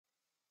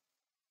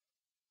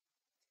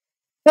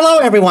Hello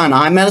everyone,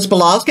 I'm Metis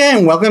Balaska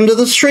and welcome to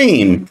the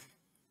stream.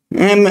 We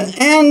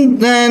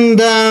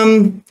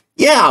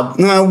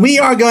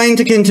are going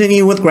to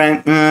continue with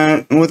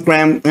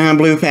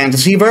Granblue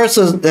Fantasy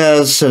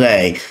Versus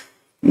today.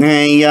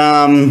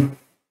 And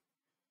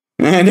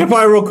if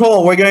I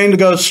recall, we're going to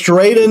go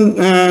straight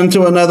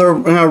into another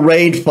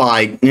raid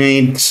fight.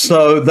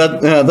 So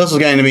that this is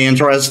going to be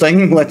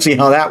interesting. Let's see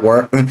how that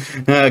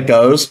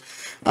goes.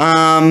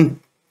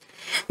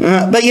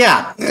 But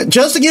yeah,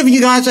 just to give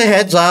you guys a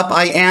heads up,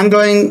 I am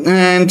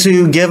going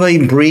to give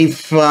a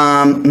brief.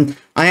 I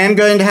am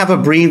going to have a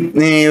brief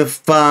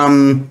break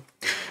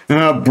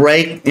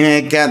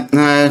at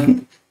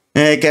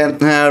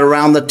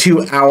around the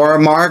 2-hour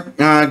mark,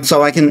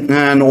 so I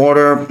can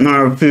order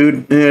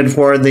food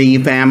for the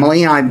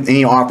family.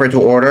 I offer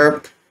to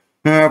order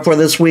for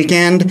this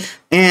weekend,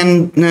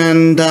 and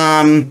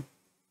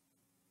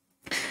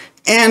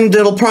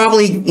it'll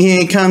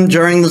probably come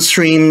during the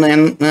stream,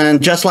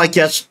 and just like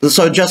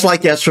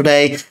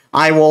yesterday,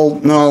 I will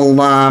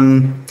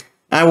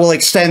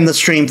extend the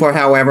stream for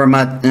however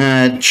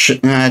much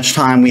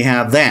time we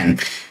have then,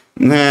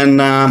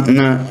 and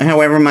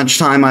however much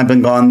time I've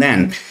been gone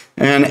then.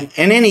 And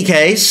in any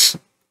case,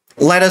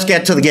 let us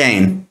get to the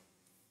game.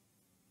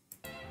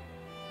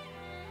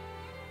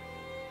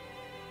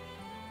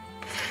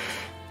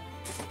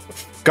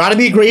 Gotta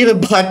be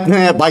greeted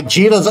by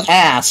Jita's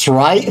ass,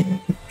 right?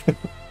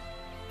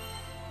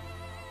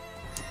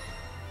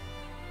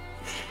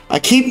 I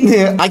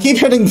keep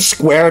hitting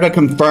square to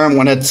confirm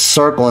when it's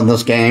circle in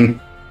this game.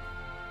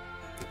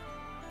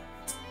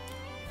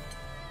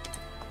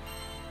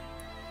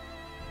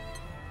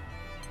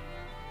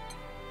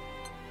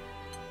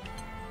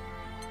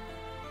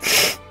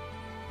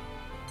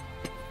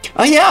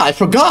 Oh yeah, I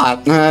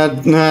forgot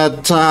that we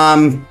had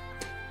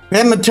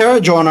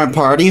Metera join our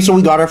party, so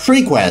we got our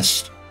free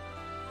quest.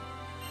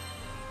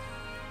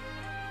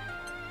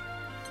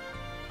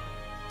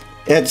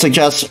 It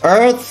suggests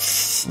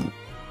Earth.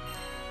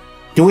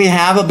 Do we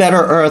have a better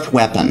Earth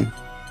weapon?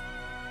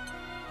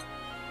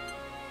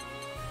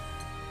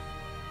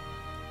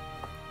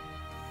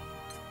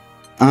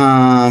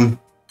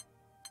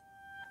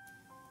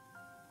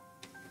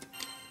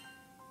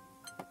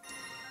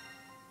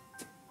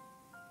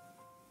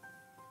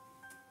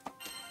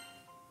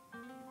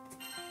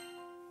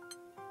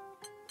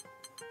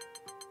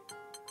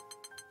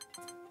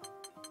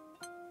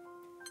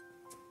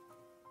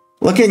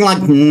 Looking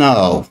like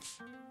no.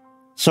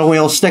 So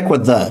we'll stick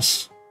with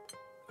this.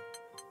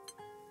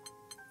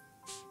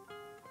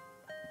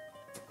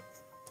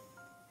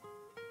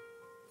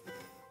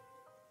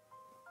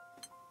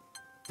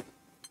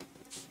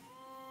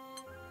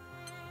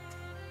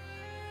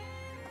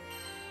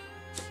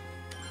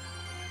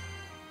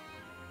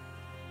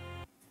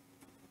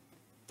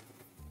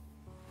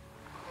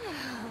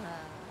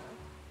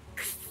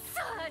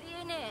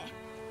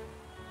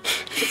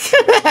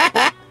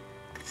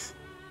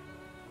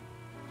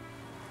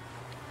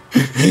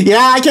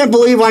 Yeah, I can't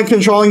believe I'm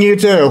controlling you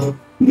too.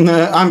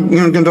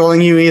 I'm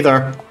controlling you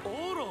either.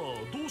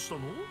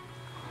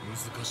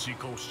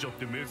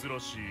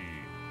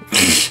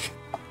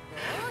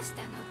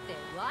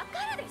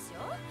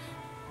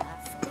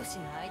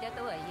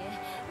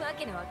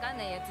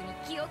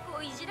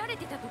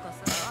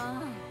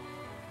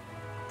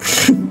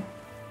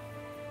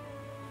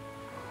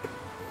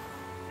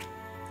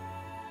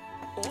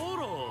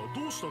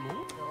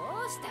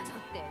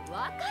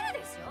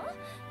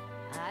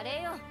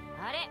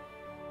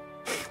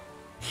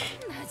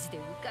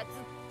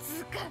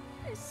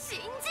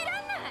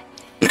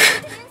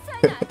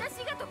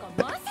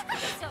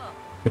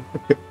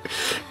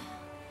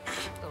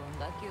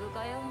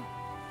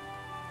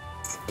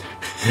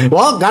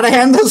 Well, gotta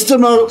hand this to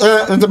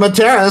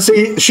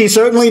Metera. She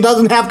certainly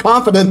doesn't have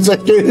confidence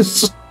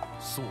issues.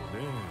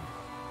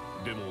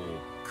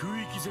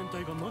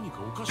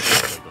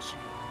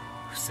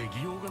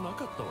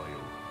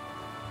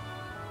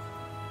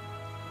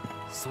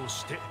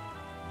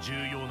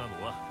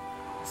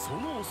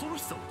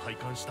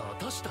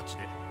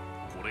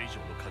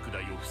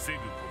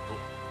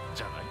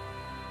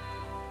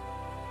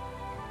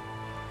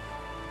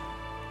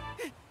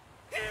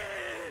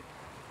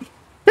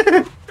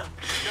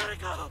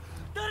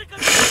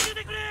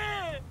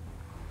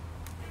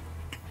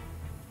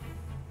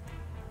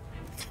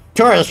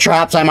 Tourist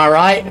traps, am I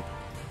right?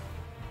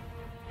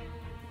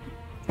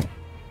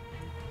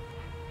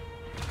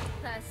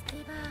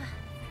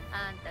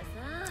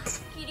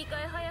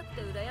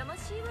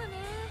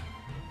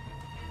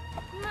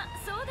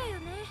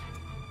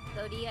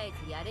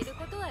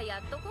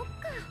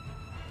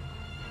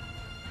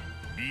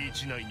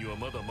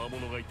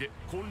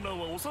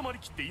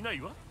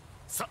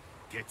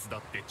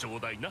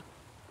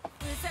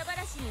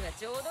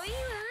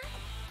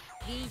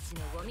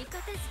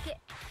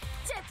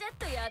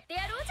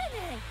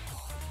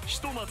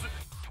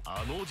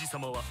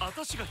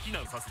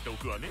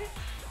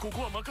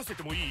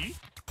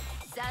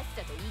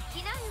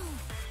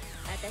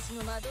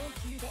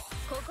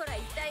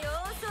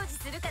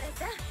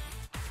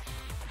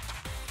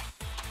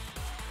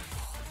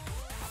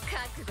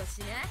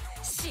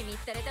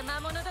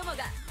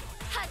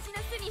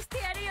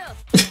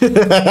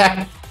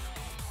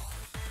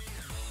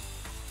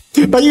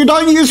 But you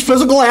don't use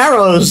physical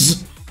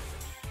arrows!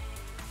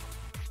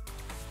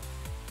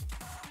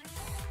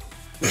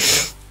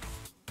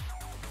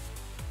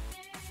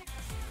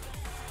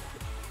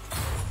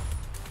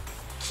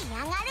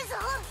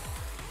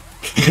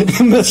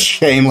 That's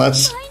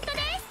shameless.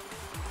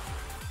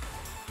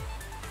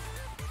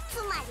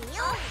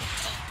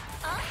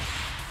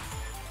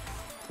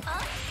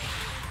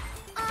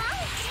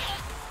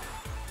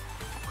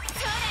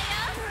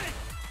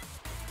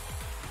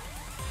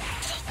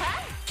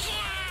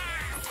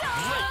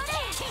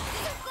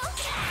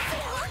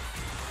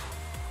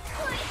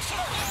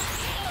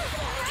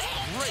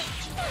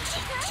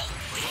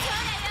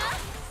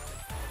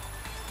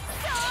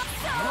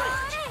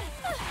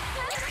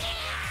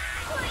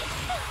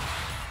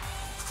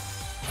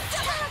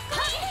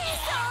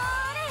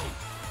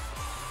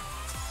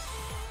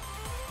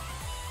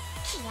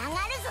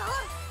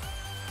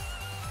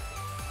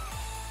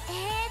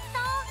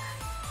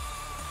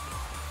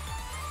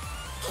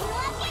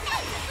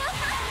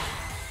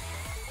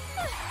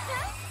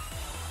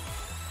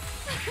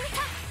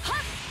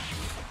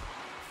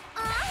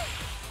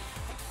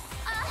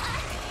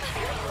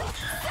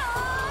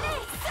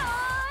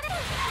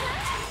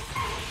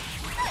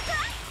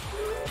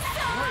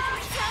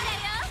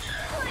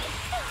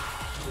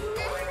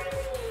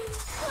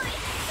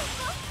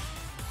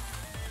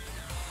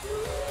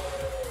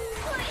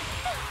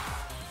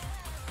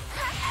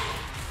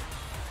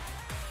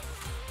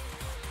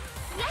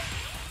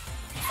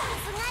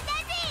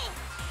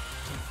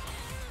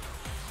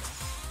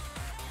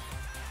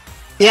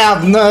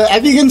 Yeah,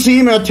 as you can see,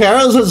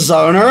 Metera's a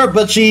zoner,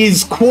 but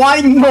she's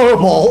quite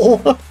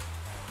mobile.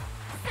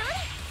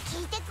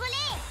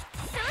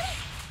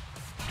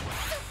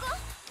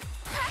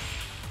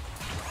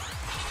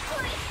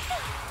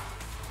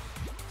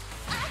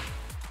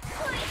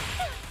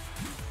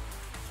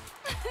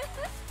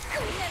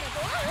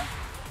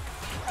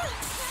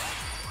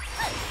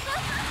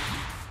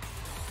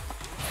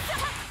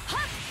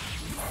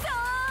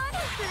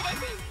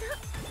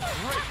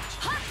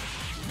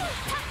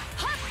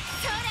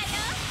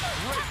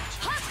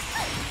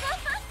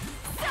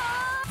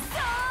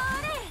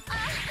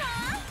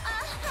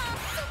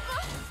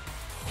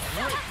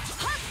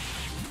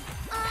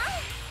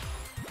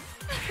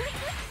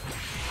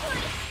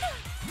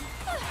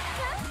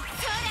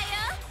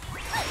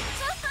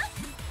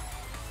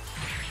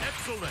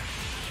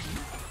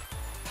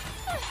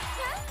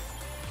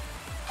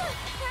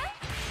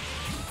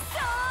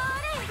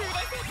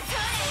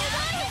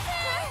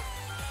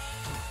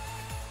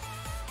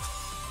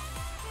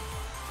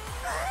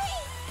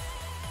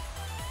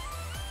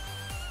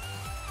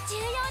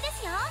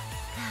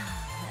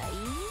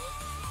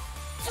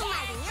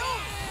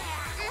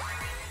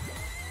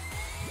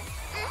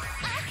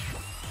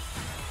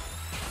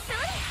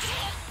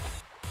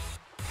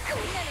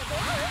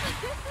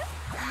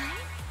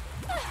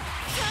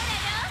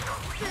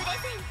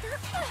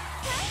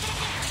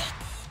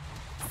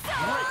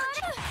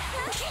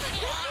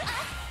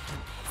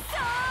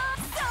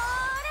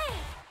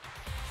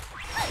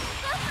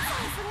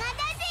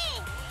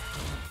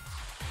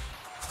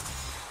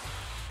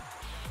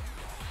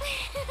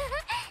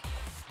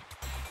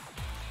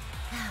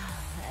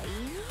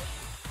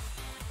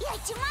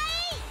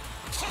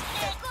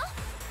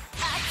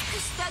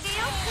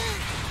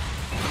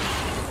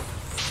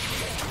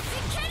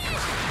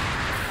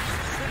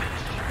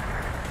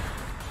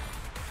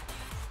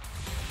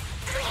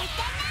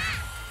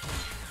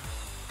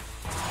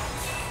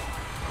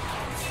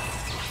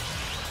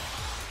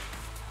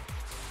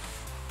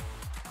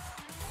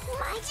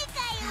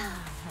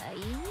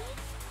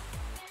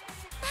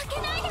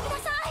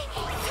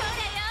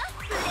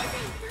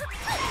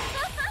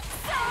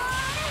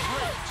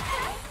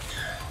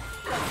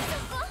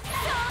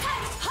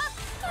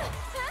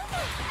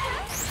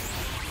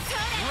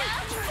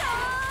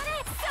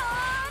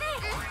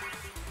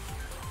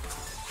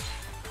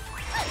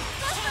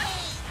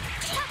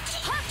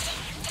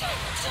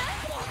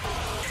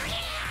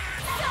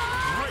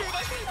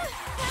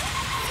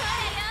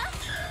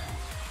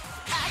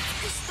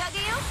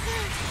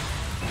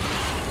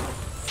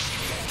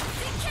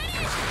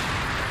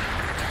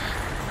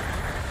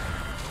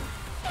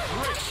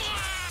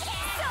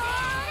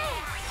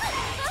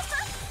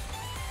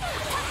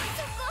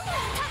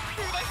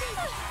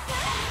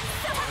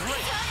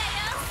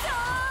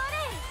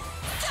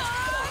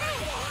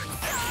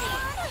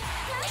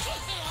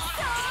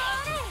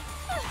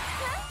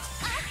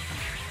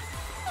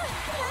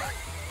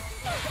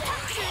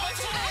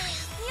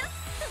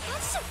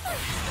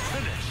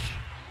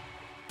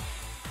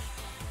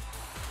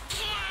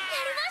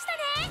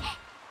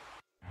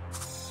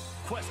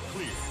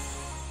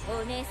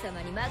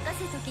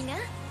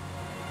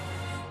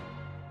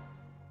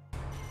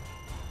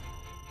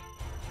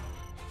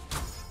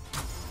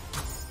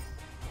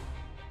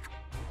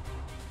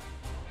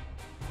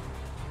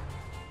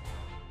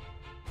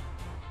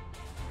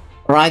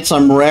 Right,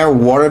 some rare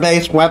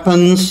water-based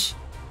weapons.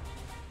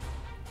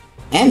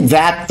 And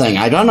that thing.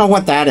 I don't know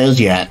what that is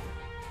yet.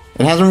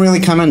 It hasn't really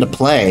come into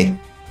play.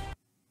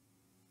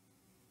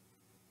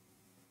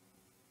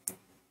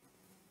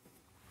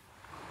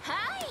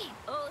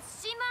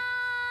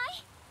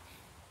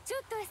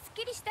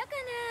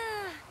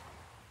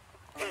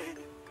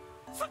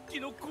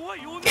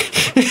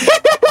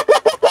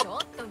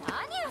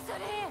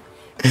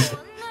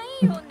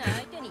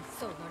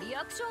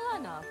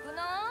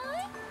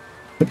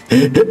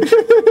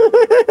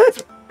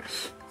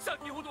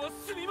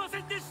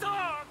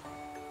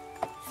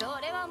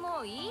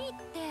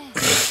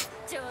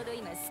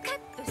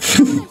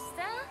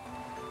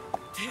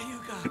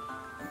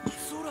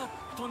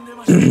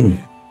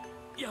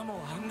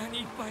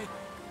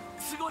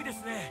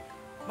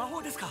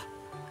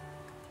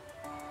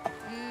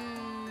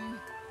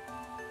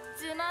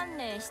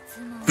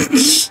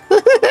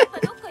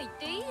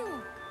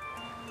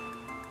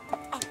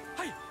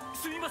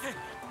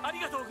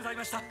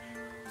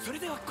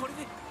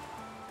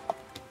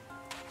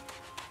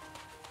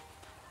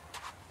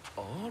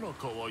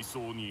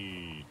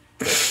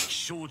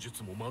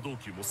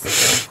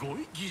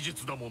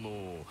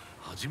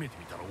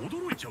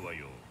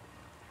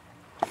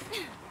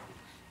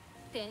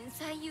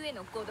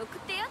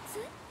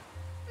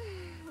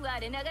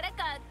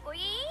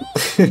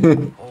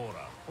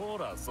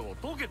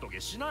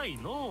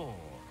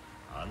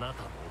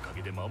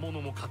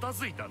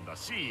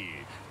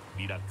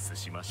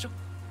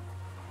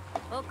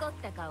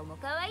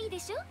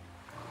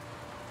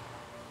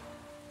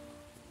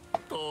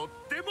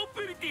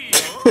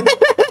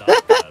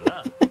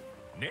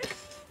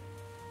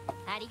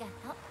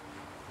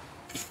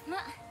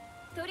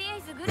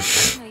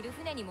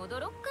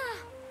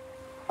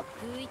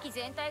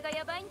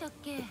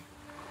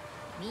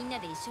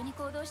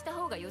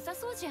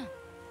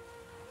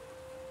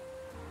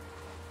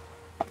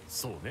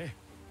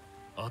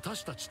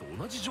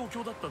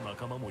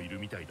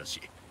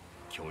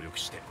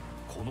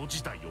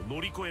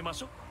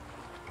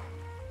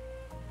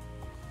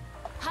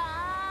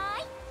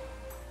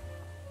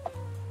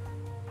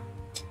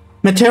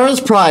 Metera's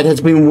pride has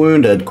been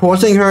wounded,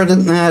 causing her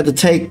to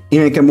take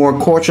a more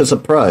cautious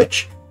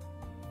approach.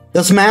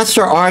 This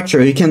master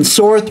archer, who can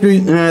soar through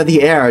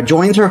the air,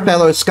 joins her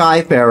fellow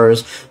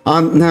skyfarers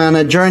on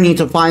a journey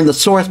to find the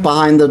source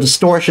behind the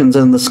distortions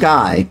in the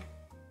sky.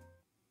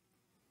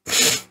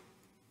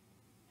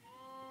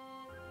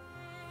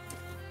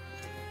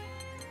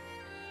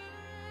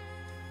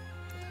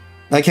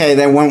 Okay,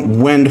 they went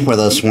wind for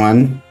this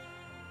one.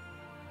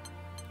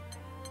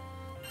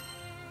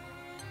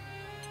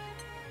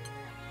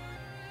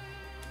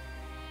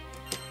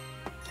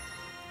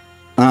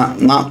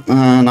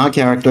 Not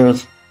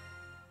characters.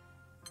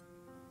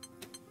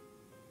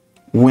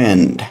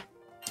 Wind.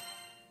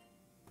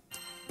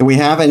 Do we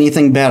have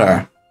anything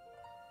better?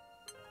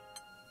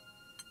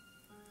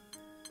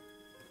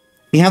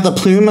 We have the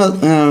plume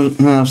of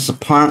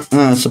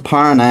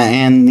Saparna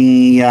and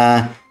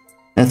the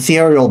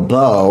ethereal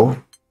bow.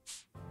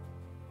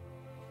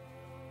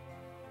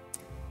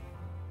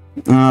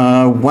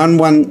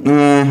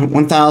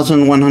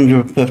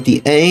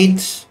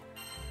 1158.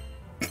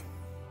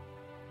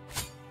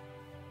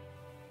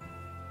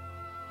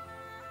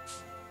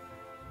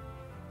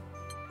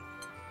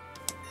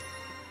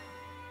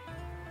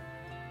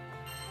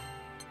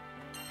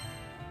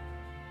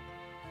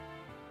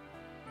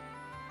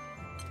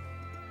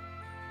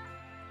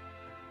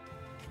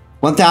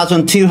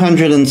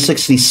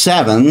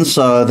 $1,267,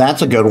 so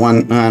that's a good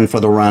one for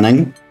the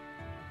running.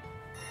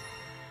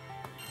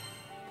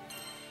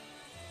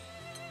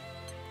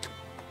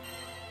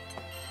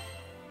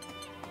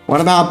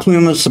 What about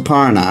Plume of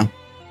Saparna?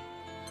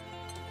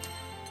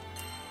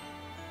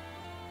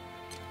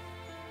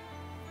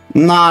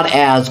 Not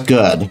as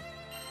good.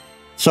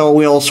 So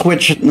we'll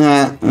switch,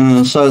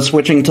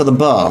 switching to the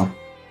bow.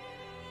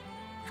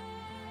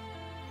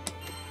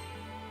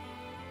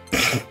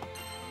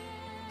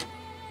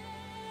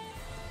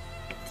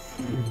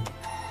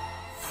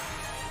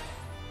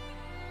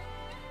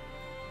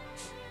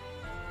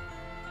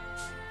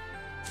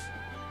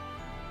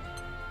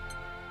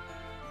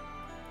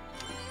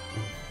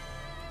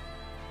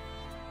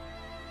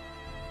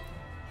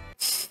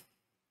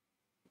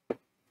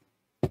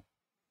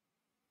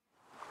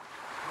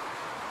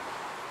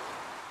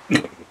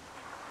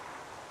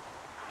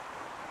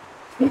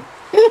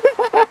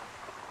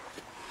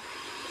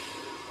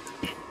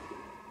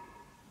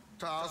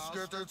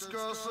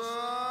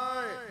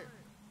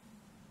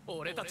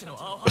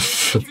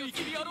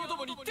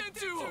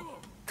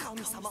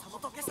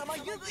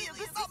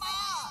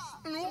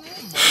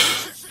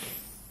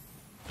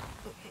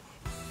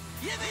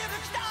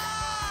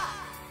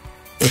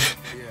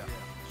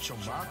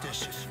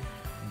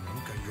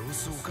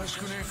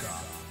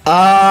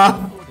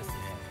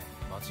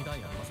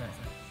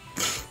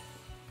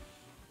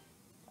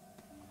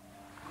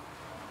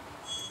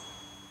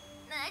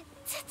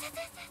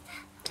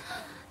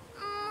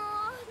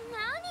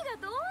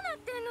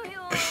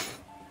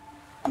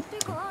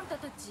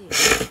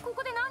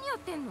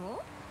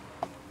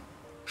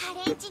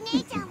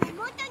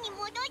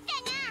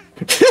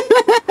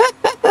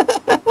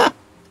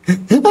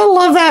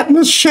 love that,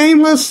 Miss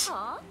Shameless.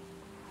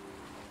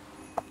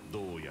 ど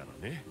うや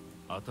らね、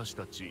私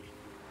たち、い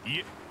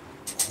え、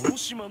この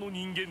島の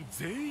人間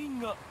全員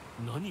が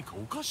何か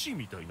おかしい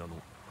みたいなの。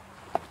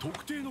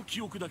特定の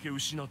記憶だけ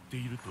失って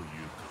いるという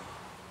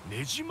か、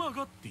ねじ曲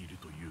がっている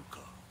というか。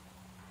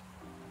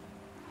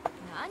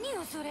何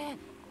よそれ、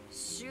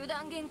集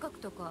団幻覚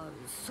とか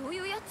そう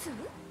いうやつ？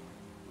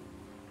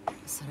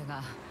それ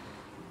が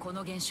こ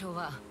の現象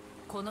は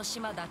この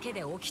島だけ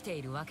で起きて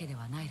いるわけで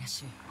はないら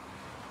しい。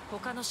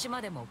他の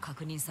島でも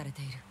確認され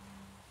ている。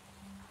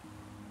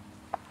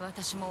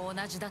私も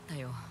同じだった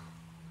よ。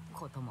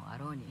こともあ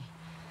ろうに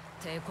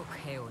帝国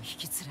兵を引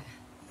き連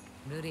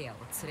れルリアを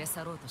連れ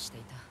去ろうとして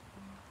いた。へ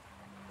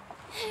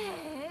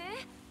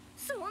え、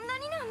そんな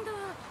になんだ。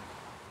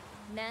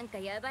なんか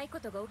ヤバいこ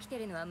とが起きて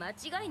るのは間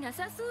違いな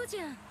さそうじ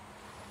ゃん。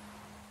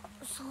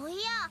そうい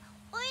や、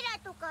オイラ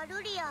とか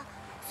ルリア、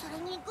それ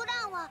にグ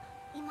ランは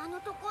今の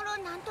ところ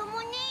なんとも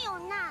ねえよ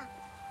な。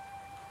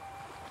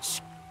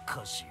し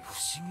かし不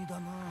思議だ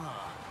な。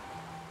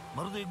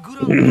まるでグ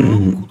ランと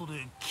会うこと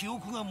で記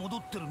憶が戻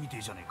ってるみて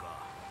えじゃねえ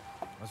か。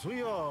そうい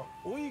や、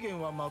オイゲ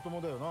ンはまとも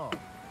だよな。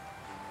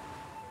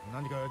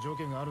何か条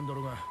件があるんだ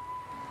ろうが、い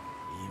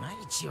まい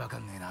ちわか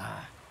んねえ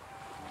な。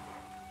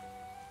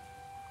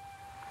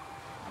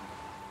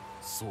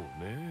そう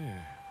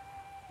ね。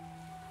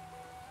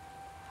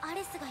ア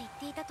レスが言っ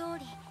ていた通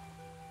り、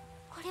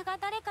これが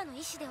誰かの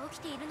意志で起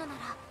きているのな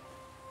ら、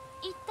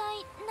一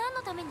体何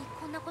のために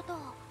こんなことを。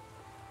な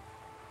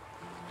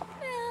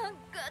ん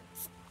か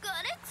疲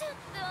れちゃっ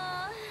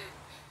た。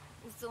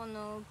そ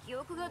の記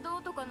憶がど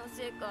うとかの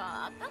せい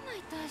か頭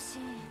痛いし、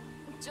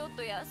ちょっ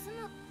と休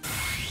む。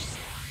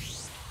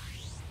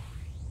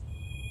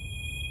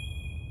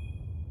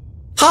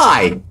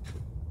Hi! なん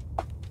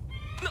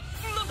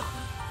だ？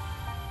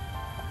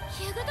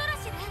ユグドラ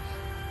シル？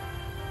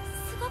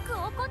すごく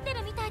怒って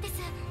るみたいです。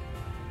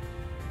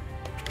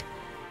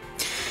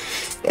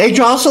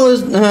Yggdrasil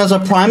is a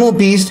primal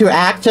beast who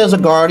acts as a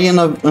guardian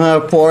of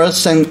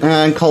forests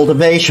and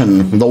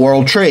cultivation, the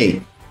world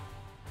tree.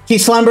 He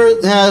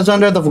slumbers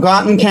under the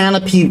forgotten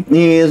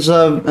canopies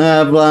of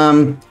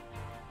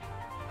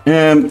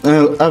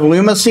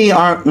Lumacy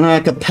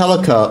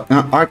archipelago.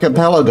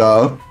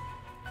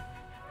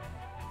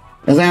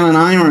 Is that an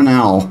I or an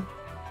L?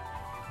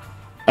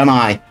 An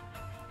I.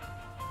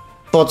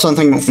 Thought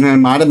something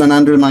might have been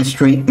under my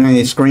screen on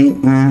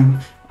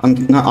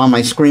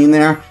my screen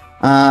there.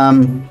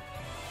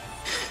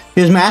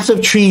 His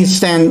massive trees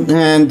stand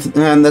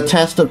the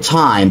test of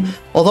time.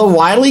 Although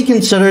widely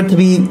considered to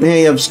be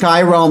of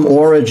Skyrealm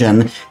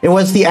origin, it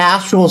was the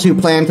Astrals who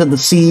planted the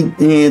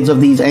seeds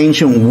of these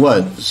ancient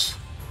woods.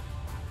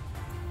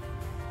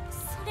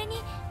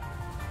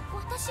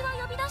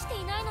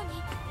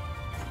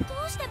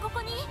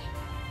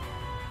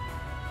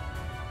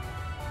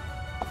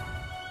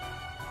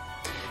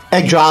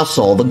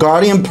 Yggdrasil, the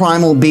guardian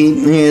primal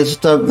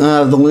beast of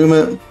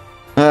the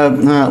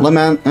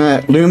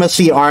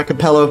Lumacy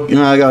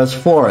archipelago's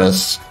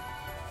forests,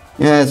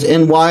 is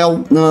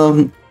mild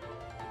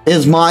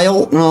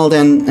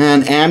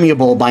and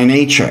amiable by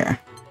nature.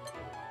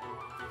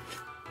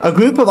 A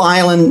group of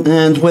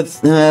islands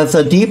with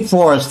a deep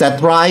forest that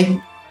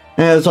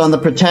thrives on the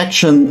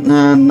protection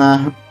and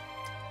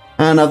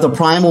of the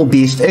primal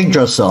beast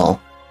Yggdrasil.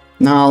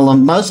 Now,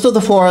 most of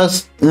the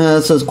forest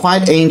is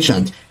quite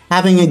ancient,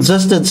 having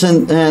existed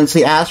since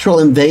the astral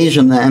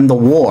invasion and the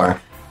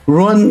war.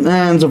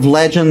 Ruins of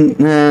legend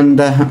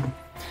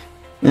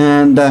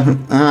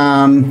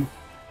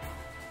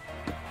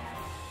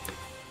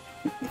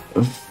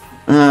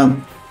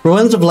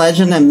ruins of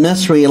legend and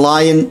mystery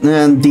lie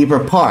in deeper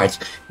parts,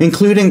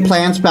 including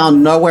plants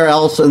found nowhere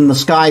else in the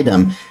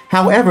skydom.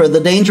 However,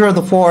 the danger of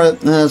the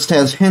forest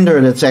has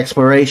hindered its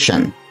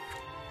exploration.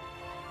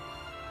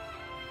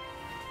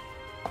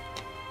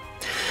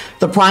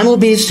 The primal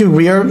beast who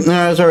rears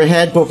her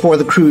head before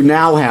the crew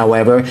now,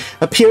 however,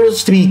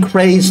 appears to be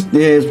crazed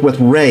with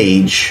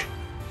rage.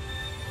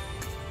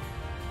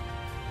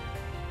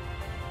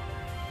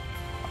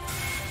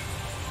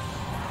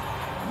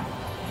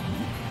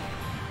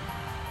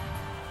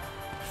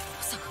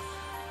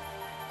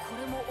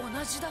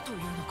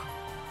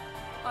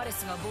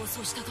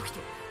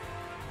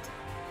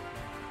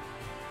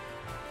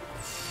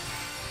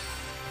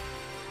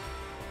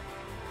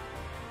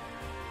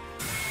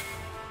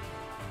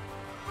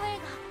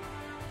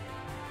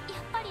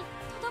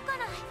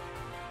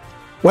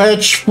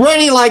 Which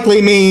pretty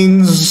likely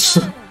means...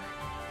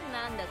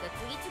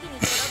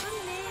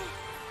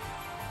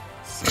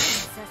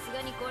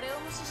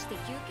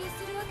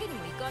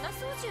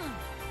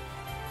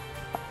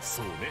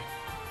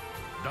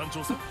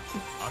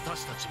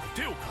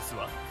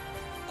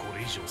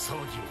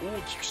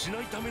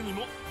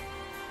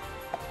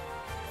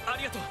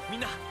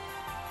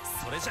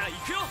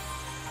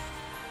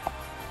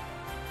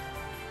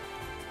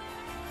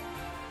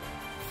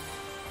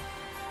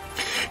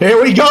 Here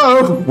we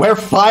go! We're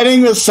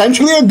fighting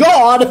essentially a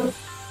god!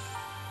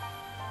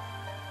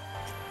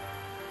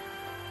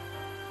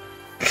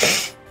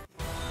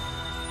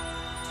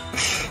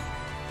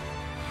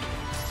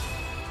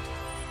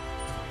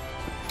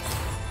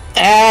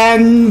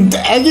 And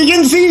as you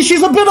can see,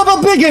 she's a bit of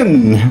a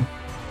biggin.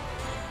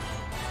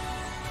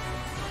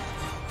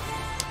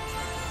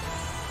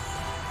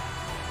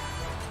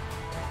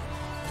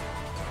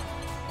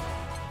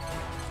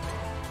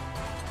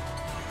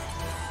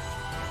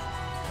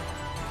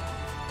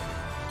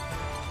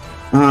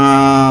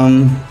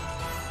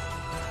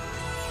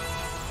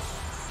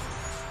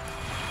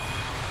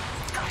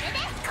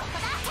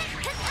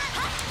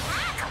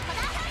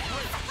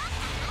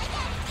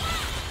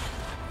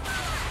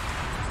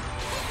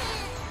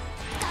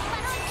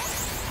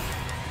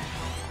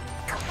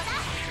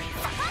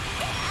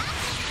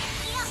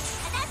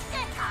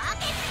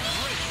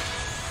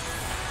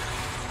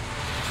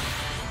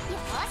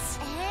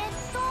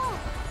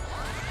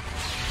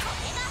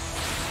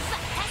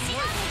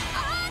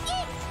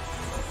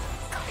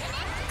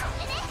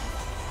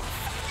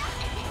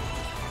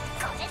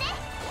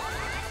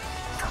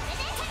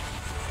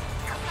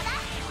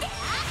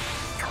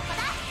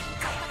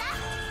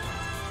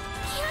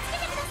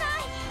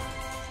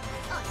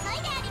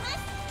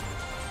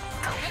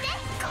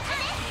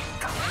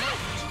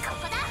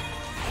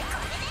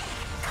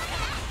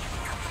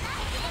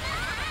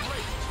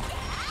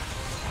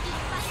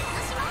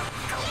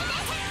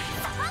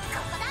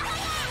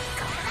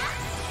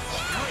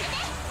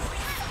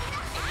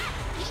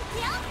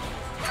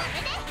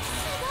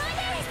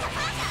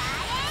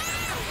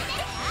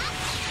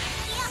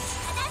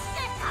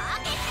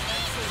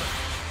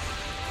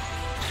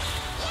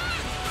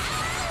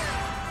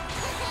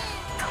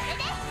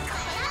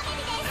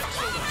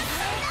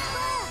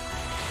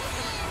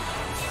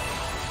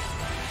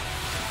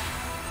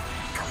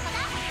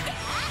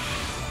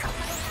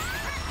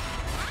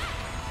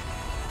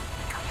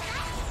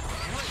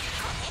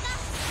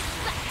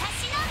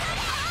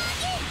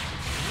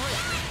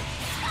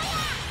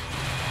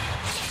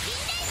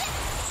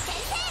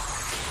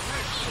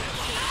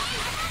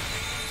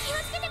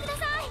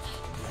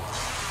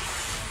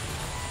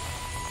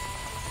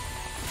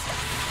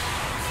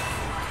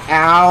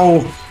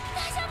 Ow.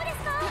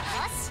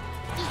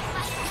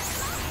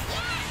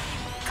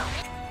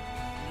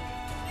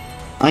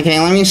 Okay,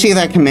 let me see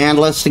that command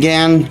list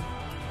again.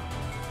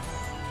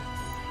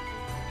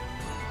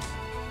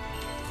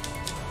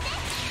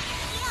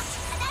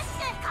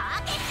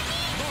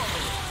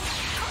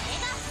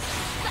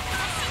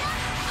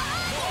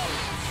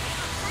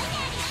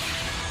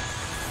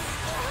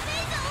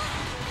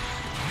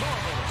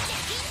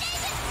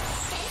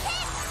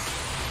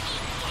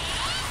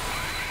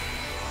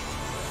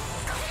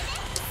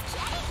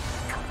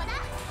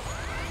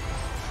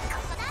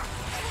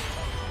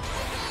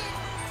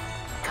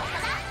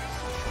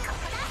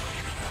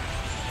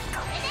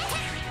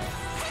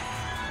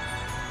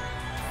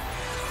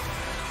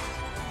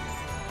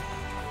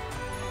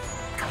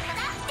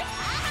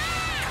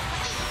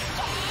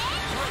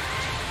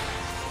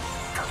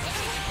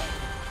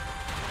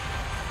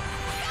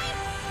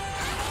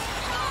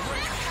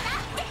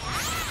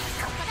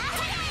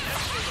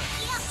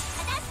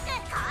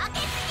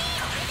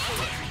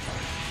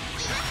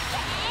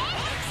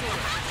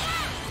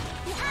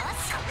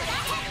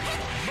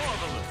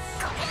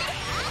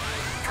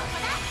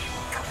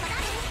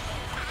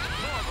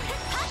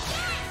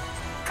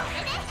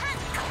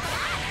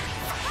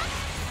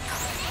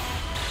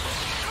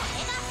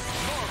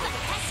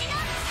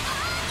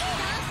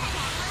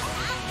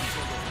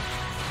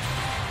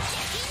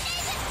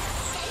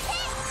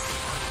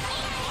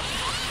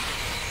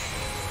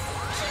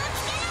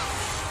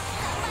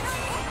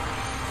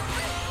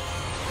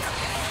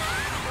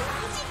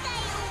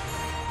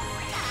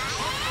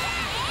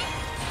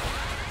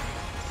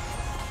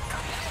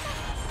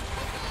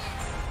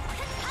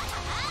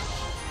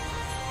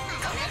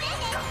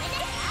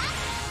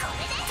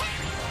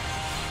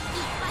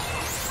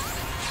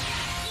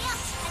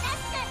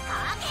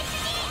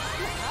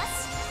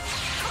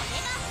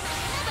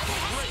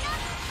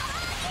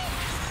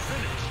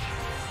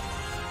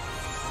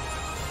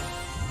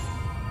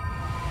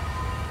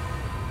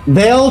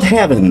 Veiled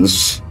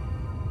Heavens.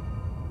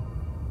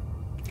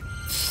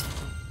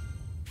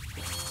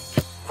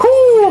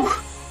 Whew.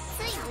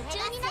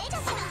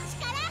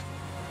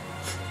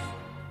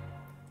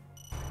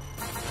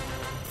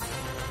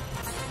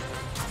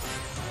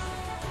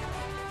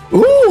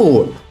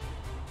 Ooh!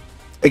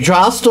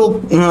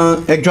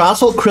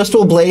 Yggdrasil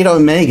Crystal Blade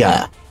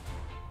Omega.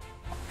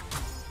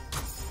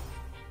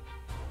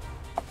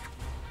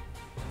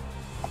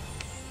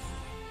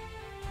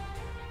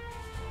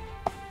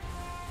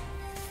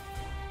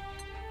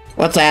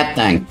 What's that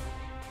thing?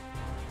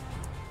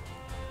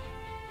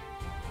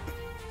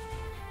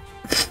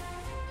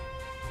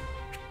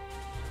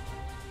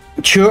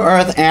 True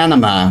Earth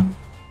Anima.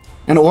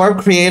 An orb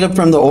created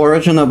from the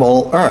origin of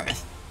all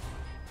Earth.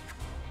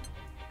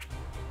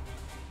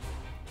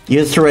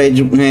 Used to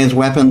raise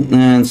weapon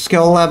and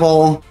skill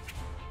level.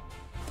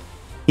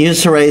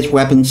 Used to raise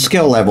weapon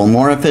skill level.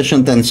 More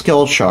efficient than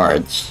skill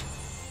shards.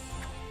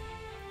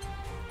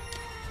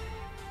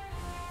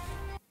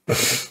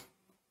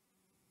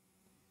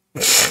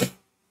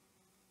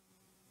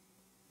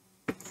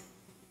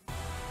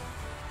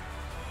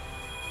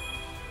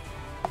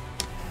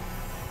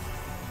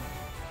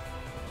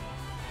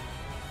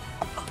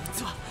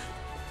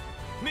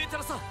 メータ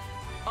ラさん、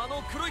あ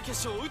の黒い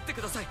結晶を打って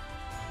ください。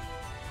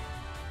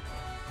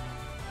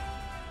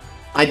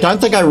 I don't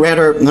think I read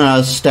her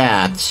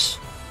stats.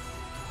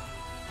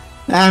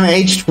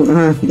 Age...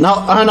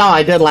 no, oh no,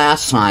 I did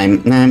last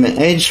time.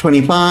 Age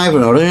 25,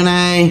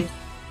 Orune.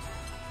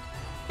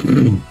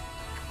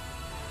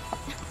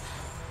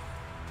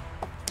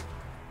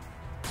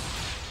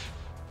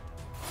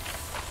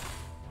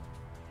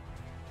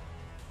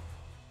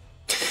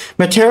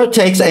 Metera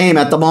takes aim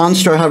at the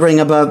monster hovering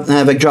above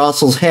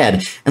Yggdrasil's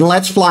head and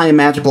lets fly a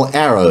magical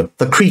arrow.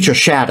 The creature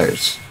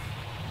shatters.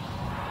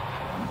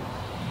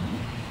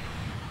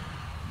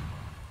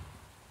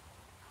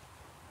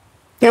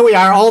 Here we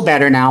are, all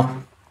better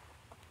now.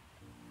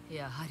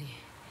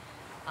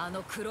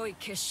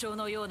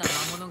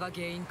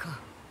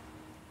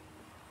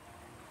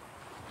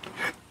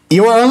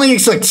 You were only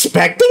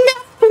expecting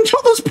that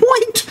until this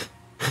point?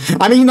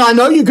 I mean, I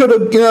know you could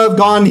have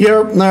gone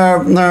here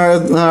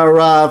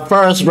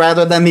first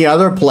rather than the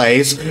other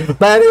place,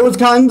 but it was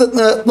kind of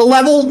the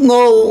level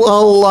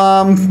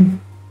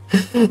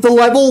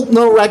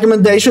no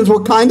recommendations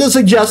were kind of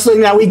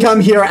suggesting that we come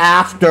here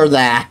after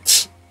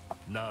that.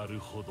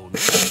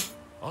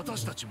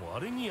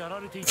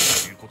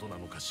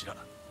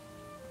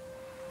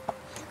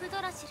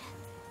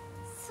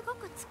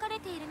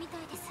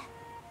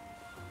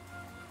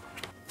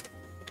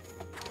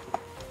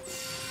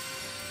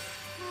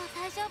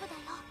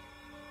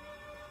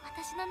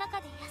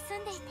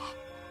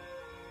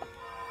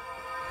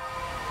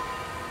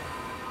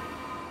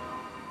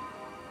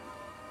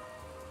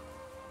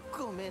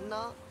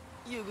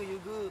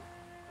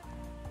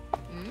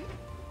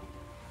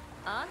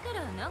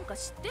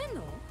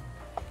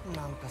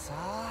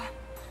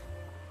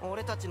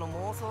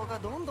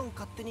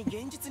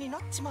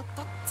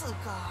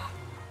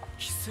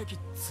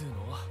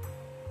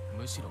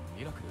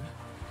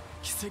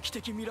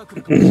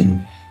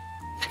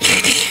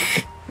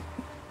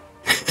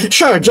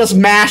 Sure, just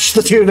mash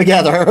the two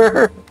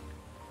together.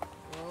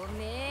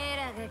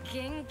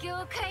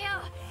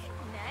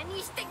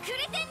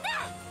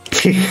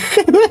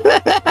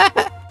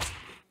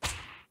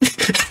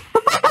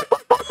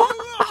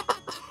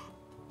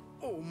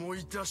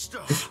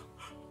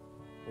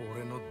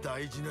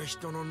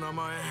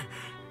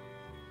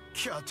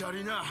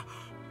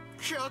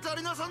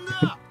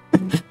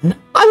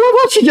 I love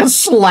how she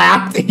just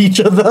slapped each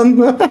of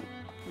them.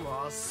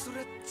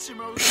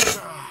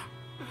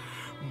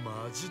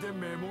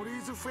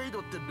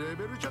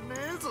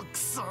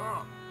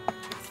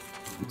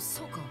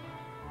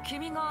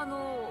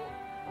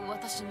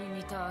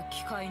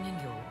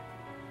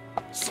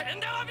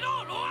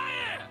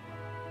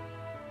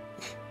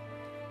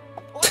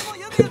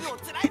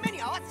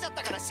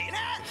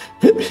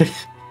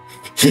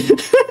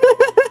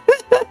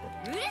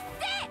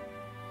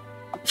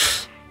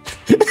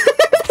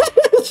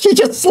 She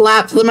just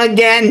slaps them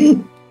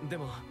again.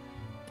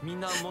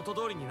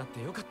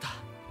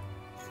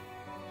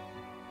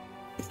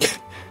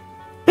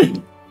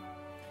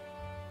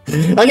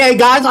 Okay,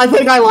 guys, I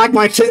think I like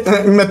my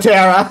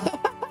Metera.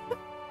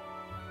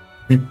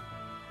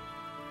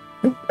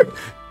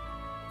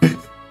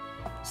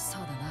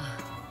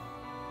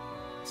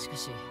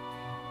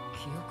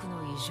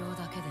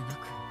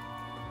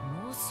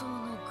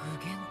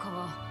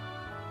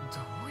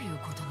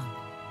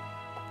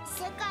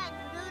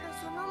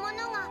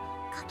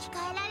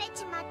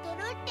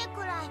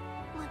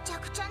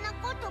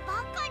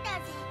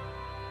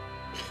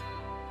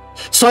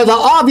 So the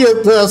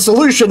obvious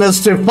solution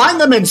is to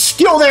find them and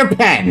steal their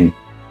pen.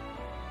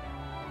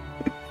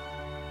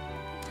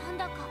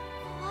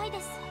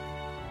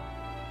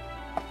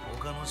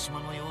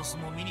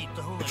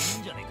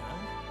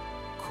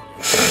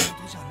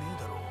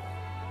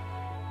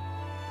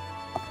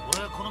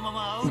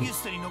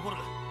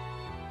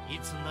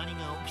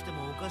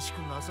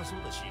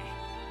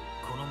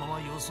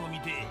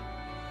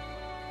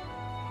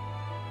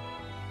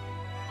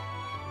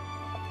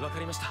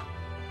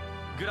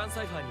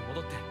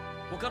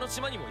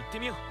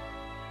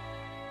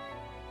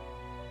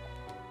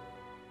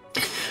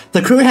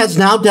 The crew has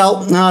now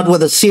dealt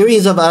with a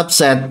series of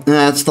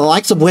upsets, the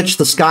likes of which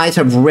the skies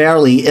have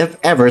rarely, if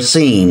ever,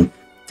 seen.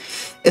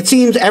 It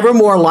seems ever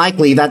more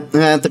likely that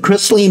the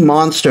crystalline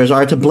monsters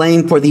are to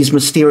blame for these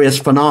mysterious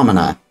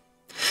phenomena.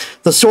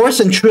 The source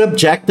and true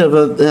objective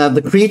of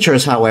the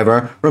creatures,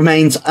 however,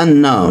 remains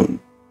unknown.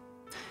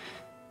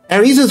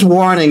 Ares'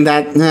 warning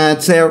that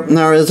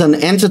there is an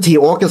entity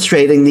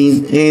orchestrating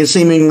these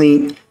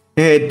seemingly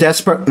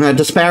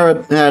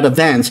disparate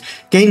events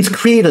gains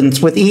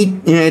credence with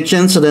each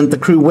incident the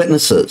crew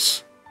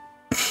witnesses.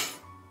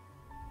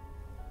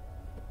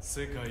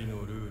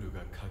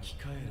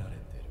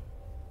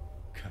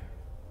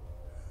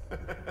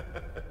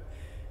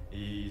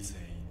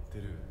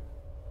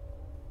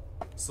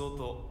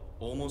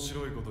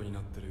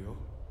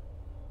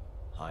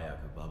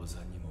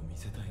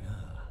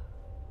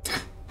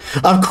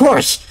 Of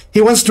course,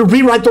 he wants to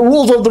rewrite the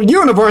rules of the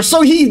universe,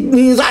 so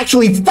he is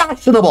actually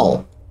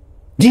fashionable.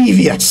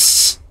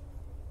 Devious.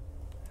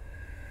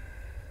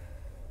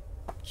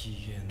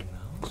 嫌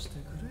直してく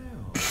れよ。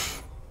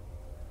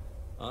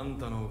あん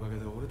たのおかげ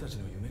で俺たち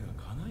の夢が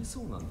叶い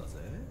そうなんだぜ。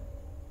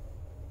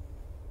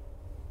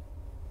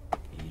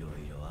いろ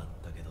いろあっ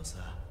たけど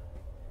さ、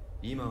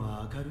今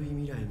は明るい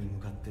未来に向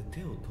かって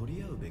手を取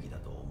り合うべきだ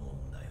と思う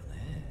んだよ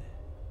ね。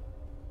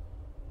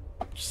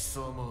貴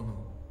様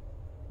の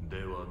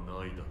では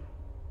ないだ。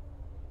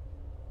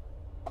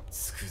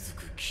つくづ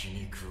く気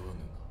に食わぬ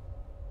な、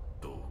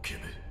道化め。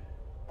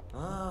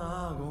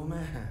ああ、ごめ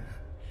ん。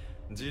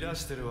じら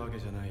してるわけ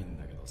じゃないん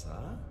だけどさ。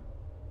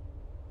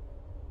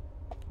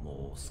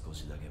もう少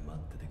しだけ待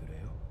っててく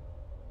れよ。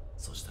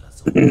そしたら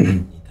存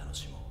分に楽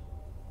しもう。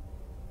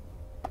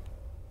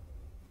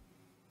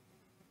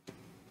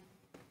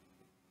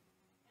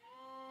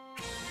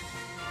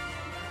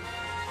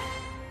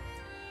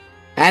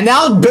And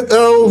now,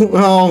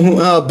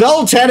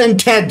 Bill, Ted, and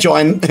Ted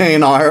join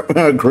in our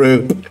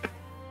group.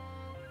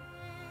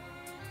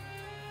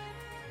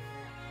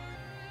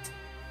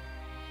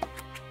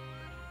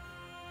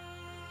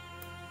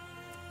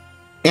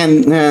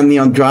 And the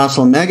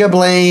Yggdrasil Mega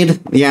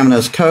Blade, the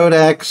Amanos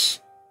Codex.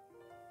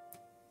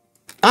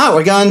 Ah,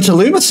 we're going to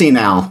Lunacy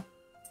now.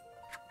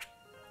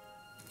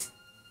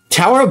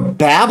 Tower of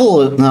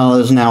Babel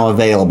is now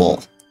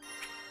available.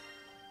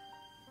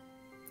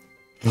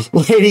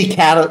 Lady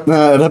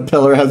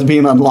Caterpillar has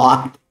been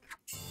unlocked.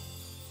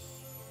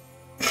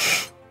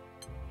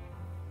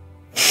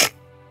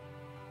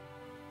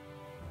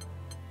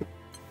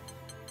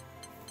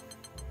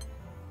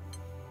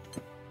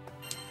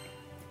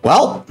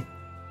 Well,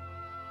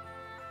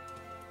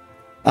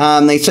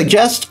 they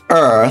suggest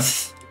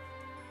Earth.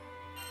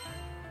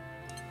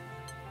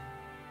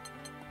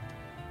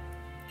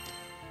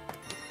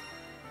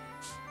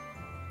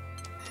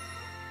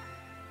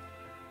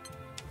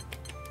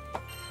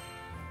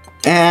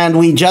 And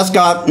we just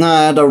got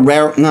a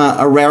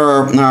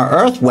rarer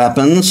Earth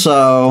weapon,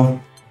 so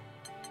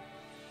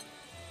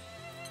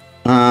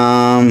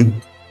oh,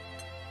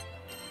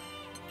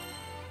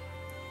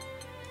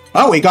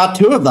 we got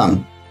 2 of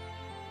them.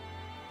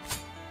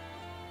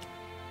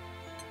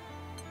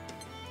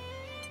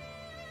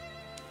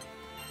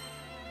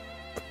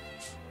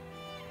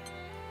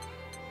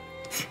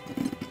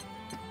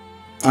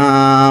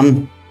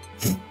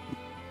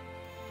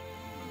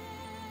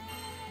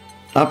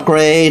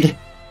 Upgrade.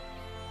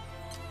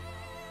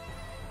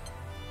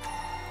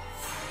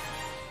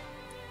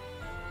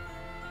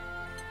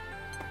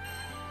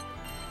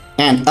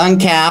 And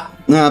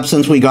uncap,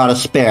 since we got a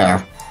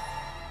spare.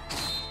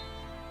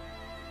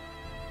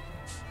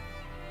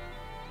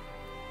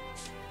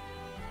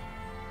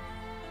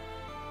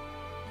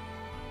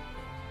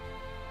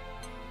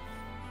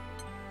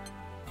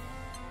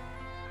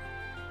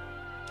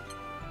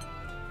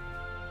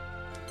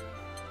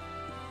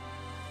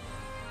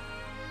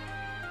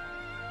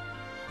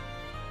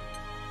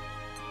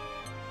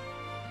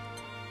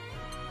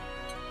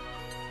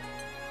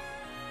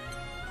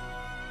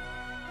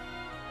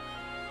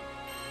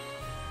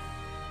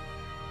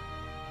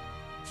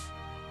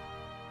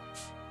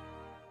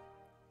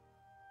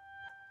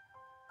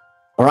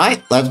 All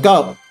right, let's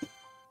go.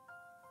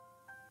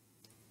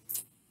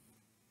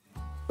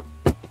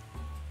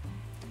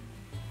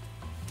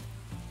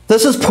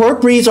 This is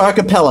Port Breeze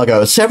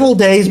Archipelago, several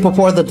days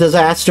before the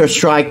disaster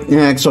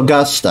strikes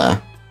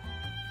Augusta.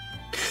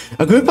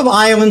 A group of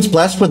islands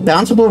blessed with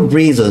bountiful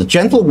breezes.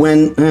 Gentle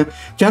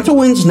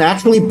winds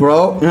naturally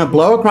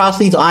blow across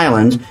these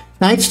islands,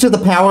 thanks to the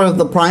power of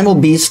the primal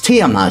beast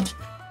Tiamat,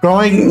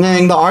 growing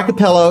the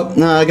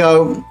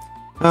archipelago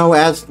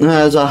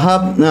as a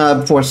hub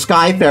for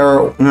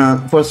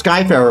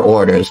Skyfarer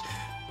orders.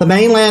 The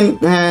mainland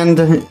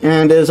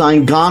is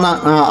Ingana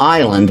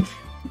Island,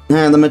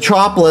 and the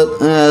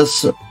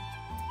metropolis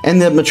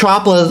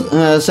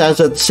as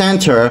its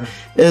center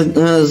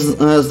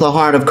is the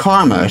heart of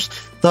commerce.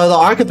 Though the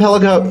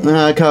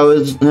archipelago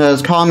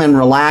is calm and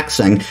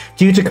relaxing,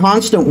 due to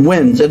constant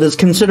winds, it is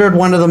considered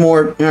one of the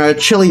more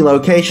chilly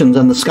locations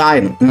in the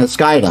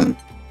Skydom.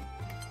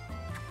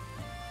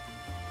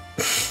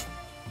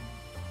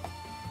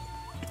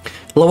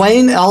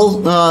 Lowain,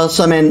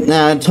 Elsam,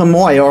 and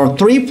Tomoy are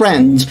 3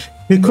 friends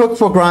who cook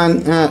for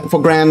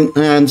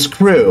Gran's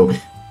crew.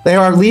 They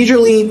are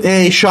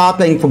leisurely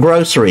shopping for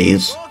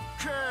groceries.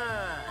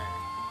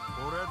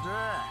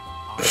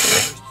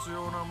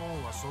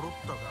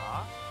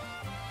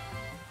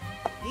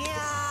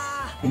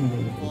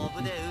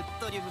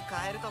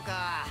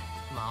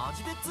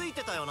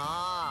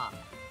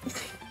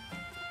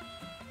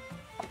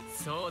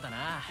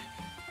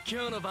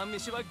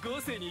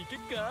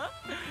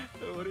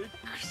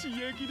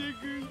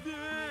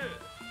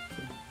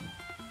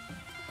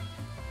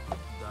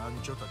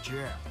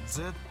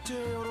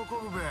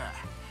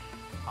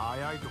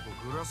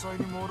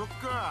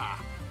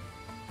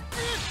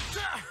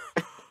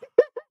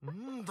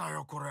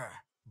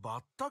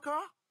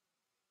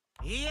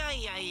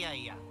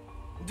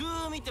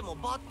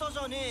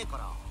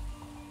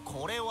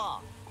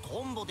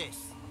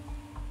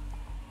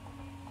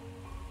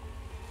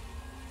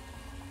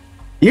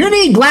 You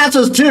need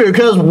glasses too,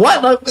 because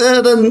what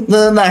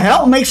the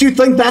hell makes you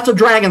think that's a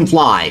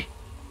dragonfly?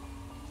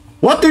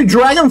 What do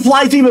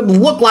dragonflies even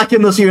look like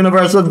in this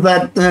universe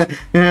that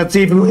it's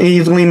even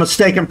easily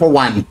mistaken for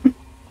one?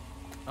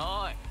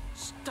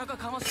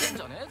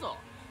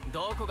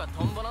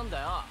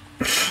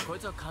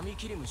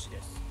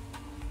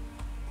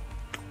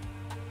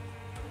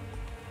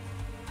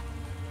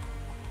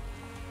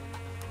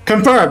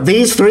 Confirmed,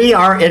 these three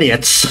are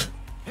idiots.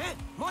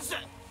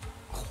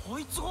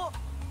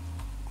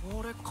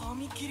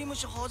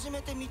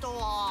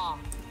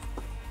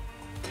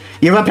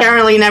 You've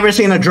apparently never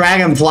seen a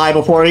dragonfly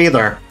before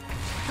either.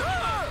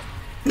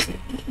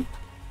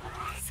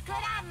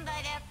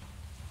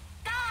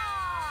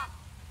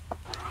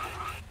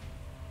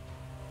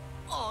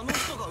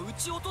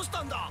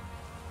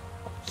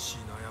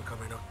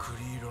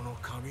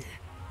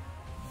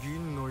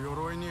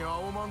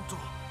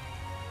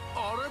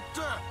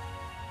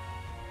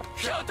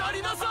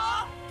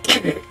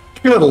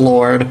 Good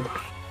lord.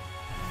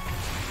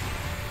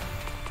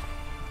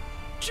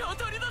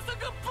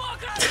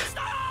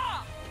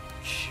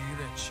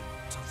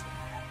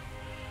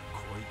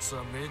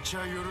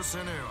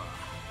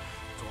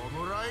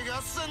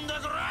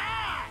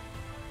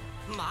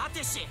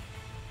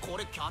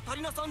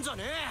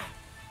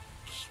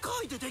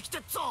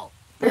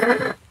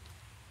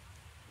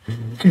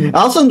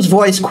 Alsum's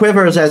voice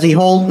quivers as he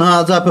holds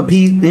up a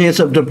piece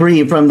of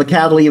debris from the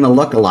Catalina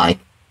look-alike.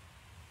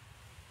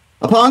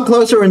 Upon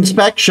closer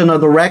inspection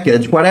of the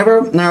wreckage,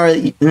 whatever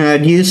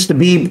it used to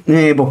be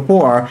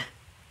before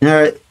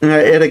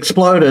it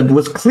exploded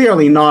was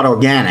clearly not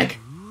organic.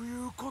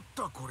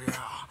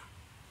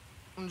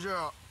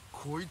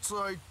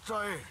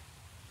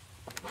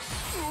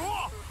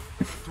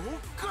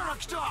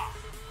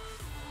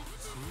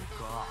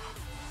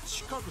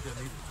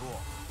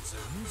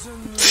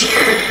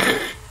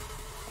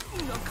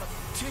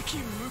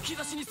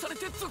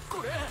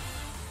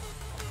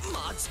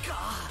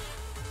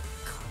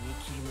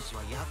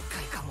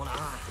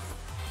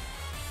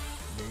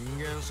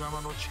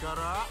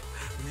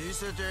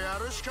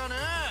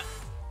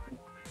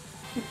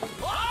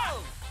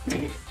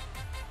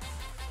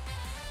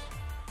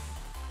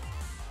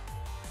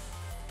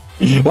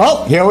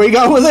 Well, here we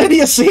go with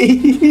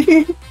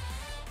idiocy.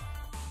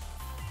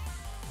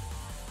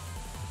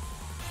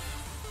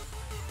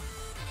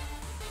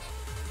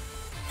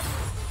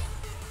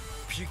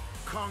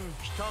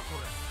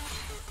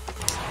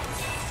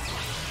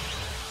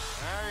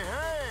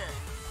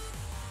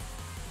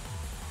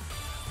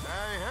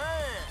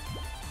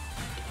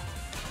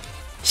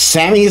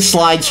 Sammy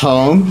slides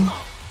home.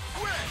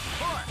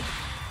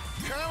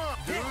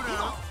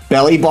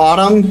 Belly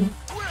bottom.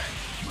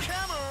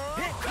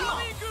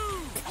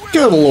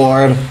 Good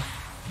lord.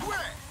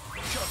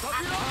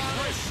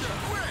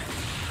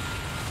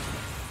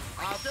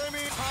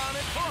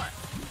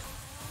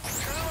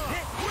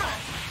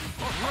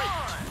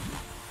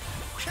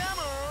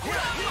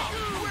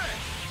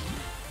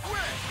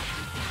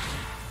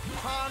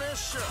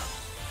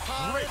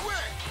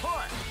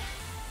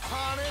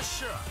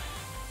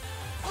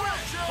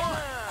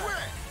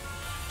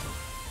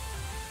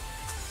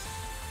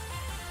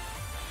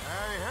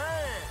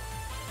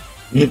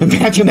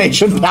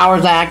 Imagination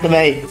powers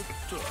activate.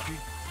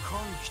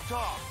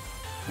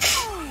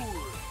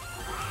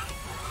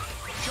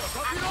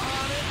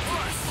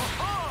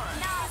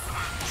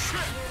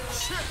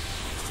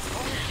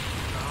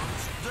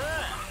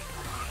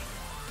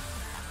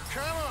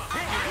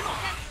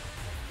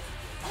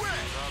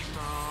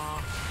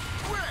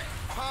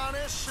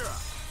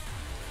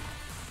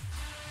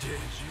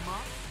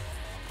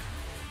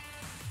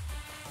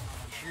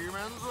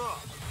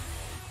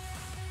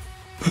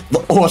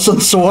 The awesome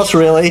source,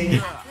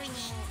 really.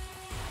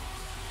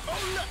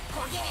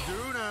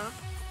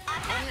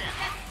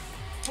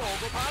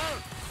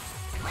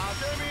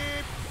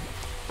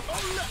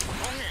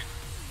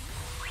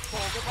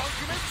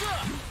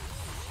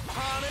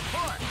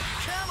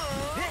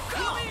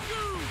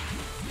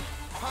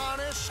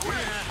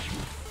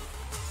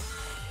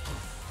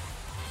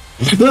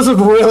 This is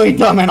really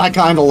dumb and I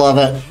kind of love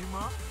it.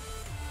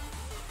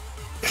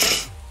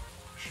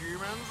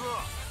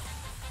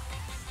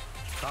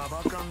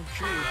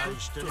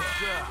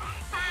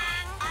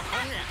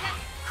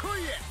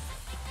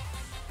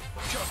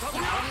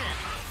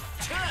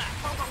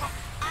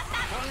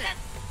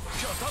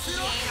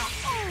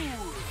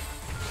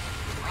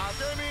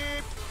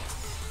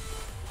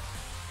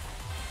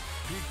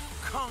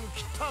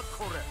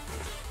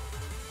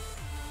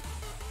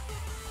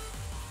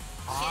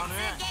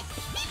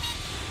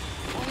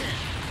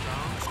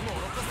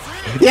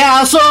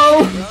 Yeah,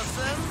 so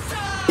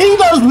he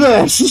does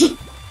this.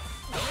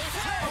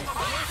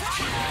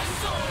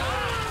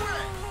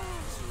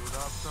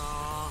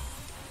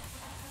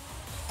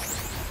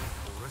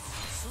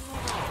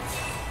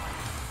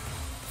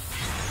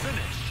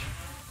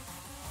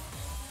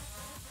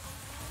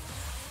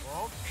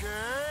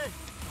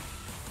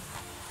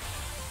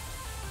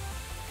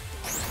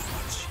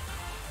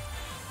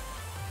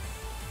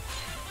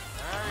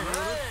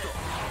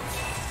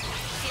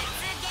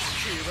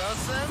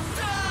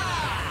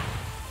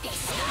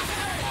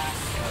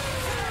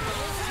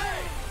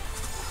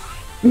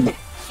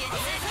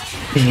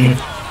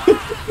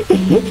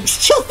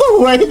 It's just the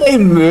way they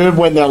move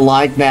when they're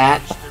like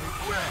that.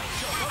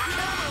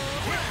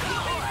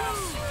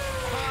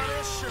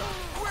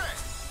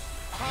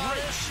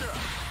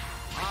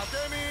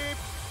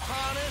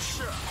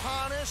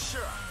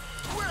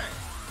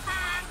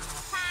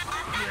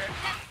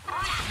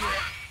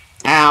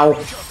 Ow.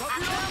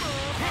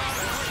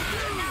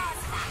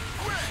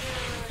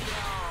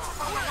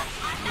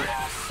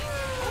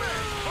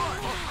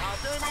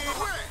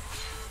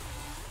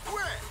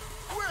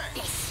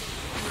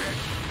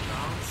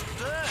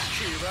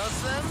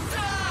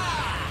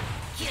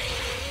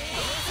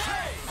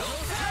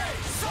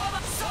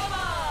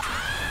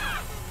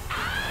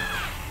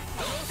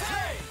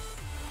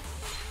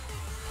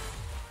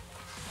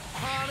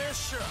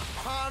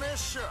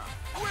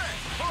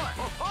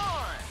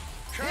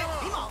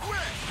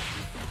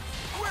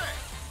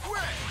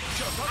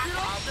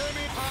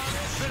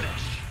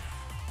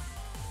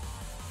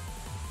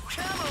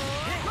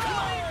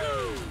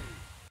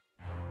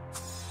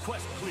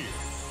 Quest clear.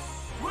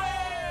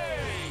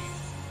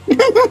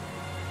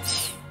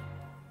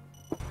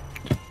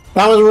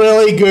 That was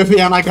really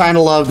goofy and I kind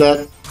of loved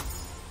it.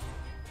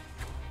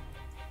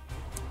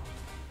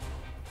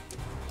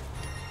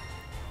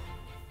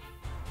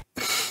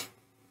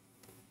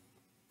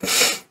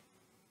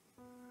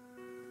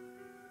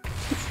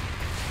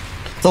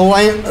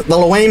 The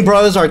Lowain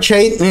Bros are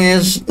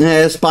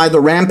chased by the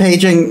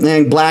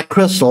rampaging black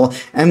crystal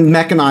and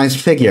mechanized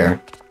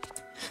figure.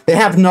 They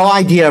have no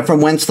idea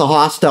from whence the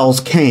hostiles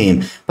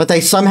came, but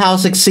they somehow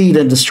succeed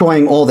in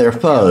destroying all their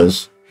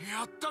foes.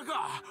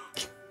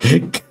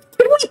 Did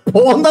we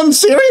pawn them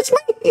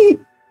seriously?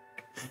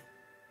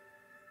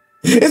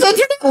 Is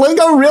internet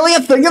lingo really a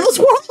thing in this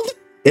world?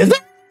 Is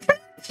it?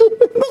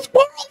 In this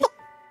world?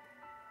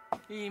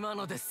 今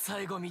ので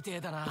最後みて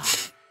えだな。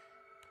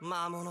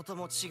魔物と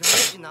も違う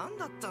し何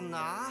だったんだ。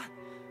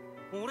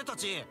俺た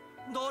ち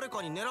誰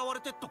かに狙われ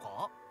てっと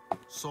か？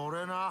そ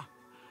れな。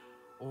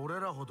俺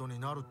らほどに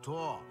なる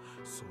と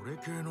それ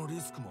系の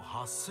リスクも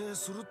発生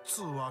するっ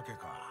つうわけ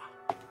か。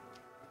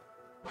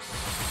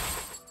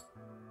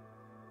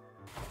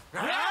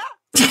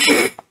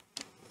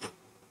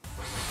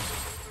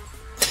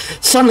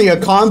Suddenly, a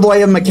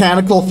convoy of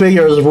mechanical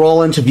figures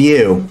roll into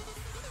view.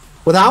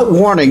 Without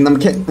warning,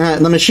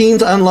 the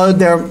machines unload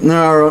their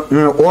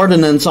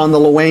ordnance on the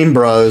Lowain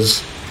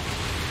Bros.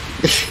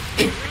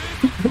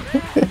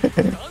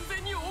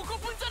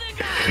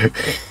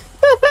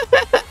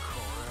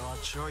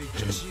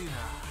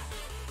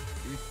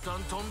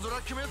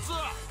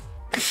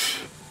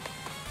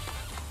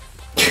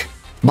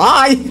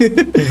 Bye!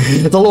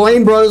 The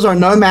Lowain Bros are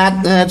no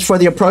match for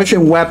the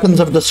approaching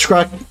weapons of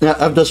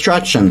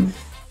destruction.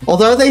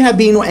 Although they have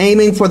been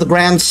aiming for the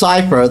Grand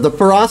Cipher, the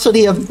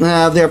ferocity of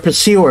their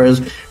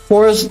pursuers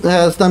forced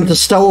them to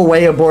stow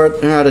away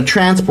aboard the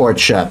transport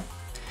ship.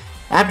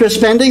 After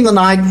spending the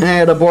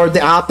night aboard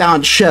the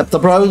outbound ship, the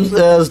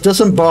Bros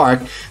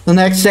disembark the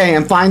next day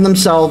and find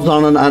themselves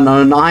on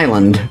an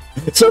island.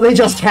 So they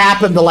just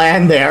happen to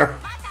land there.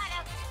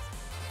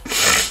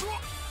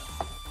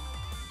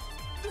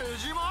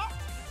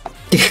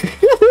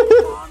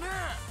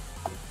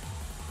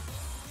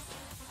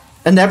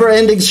 A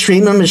never-ending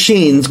stream of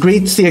machines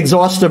greets the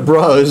exhausted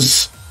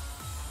Bros.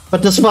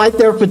 But despite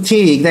their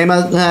fatigue, they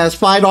must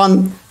fight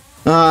on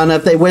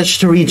if they wish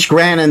to reach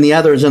Gran and the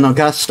others in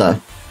Augusta.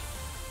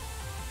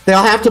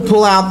 They'll have to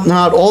pull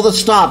out all the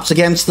stops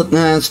against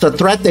the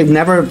threat they've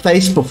never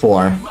faced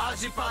before.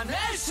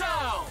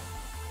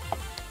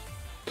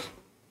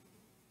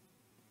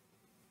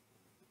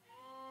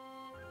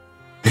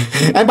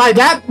 And by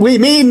that, we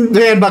mean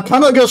they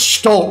become a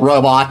Gestalt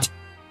robot.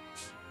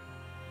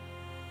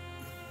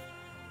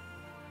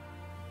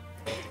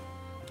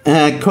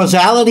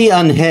 Causality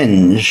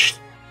unhinged.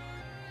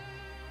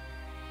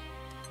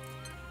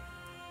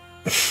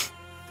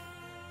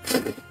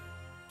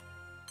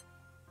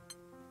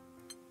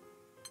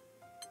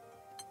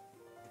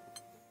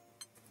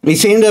 We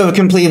seem to have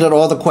completed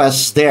all the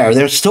quests there.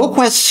 There's still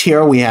quests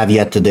here we have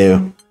yet to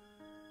do.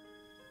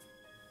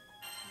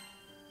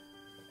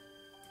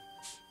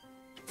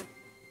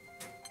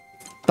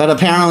 But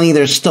apparently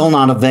they're still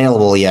not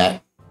available yet.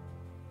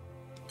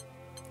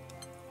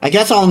 I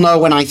guess I'll know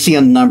when I see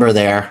a number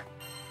there.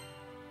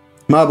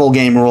 Mobile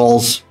game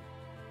rules.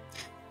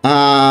 They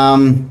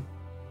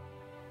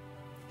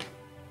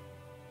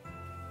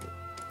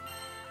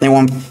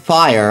want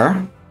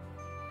fire.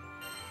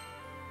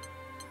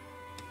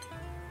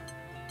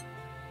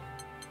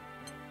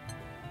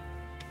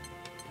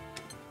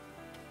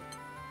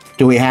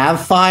 Do we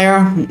have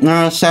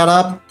fire set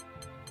up?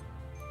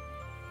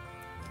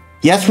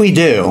 Yes, we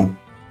do.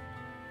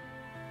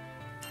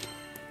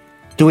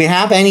 Do we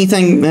have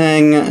anything?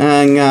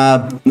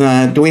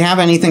 Do we have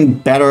anything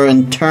better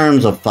in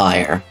terms of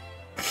fire?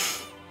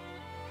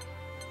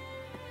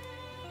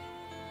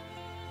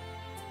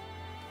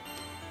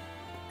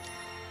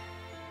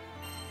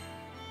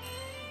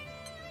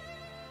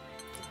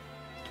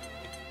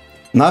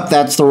 Nope,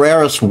 that's the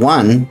rarest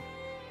one.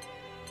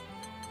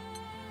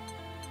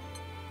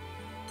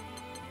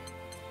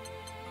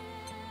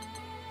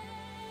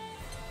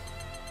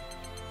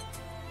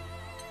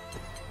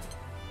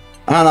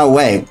 Oh no,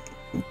 wait.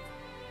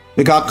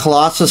 We got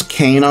Colossus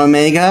Cane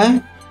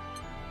Omega,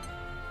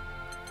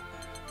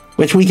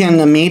 which we can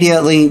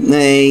immediately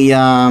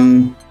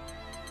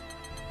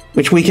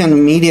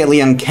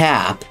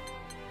uncap.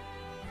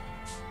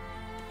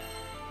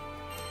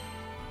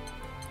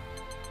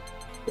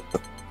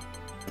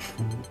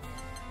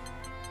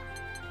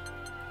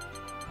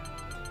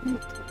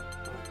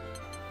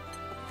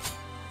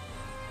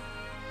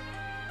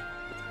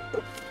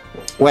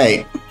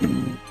 Wait.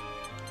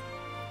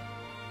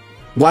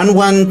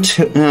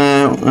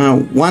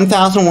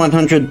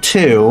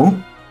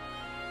 1102.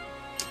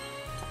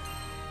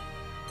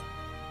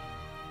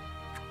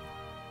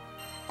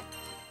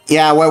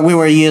 Yeah, what we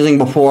were using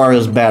before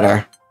is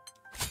better.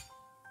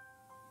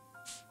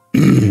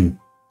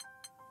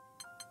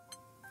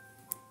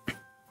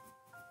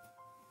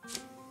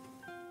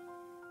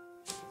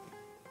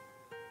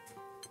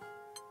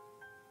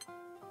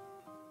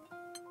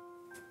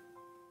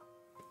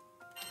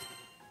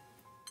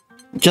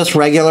 Just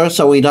regular,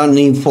 so we don't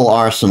need full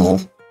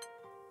arsenal.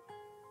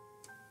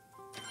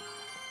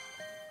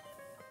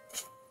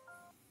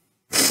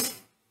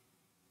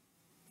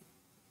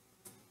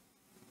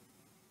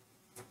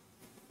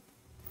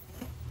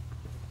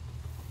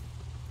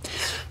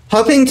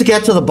 Hoping to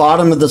get to the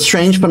bottom of the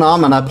strange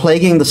phenomena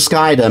plaguing the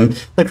skydom,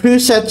 the crew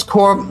sets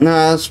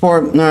course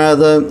for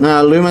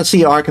the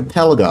Lumacy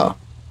archipelago.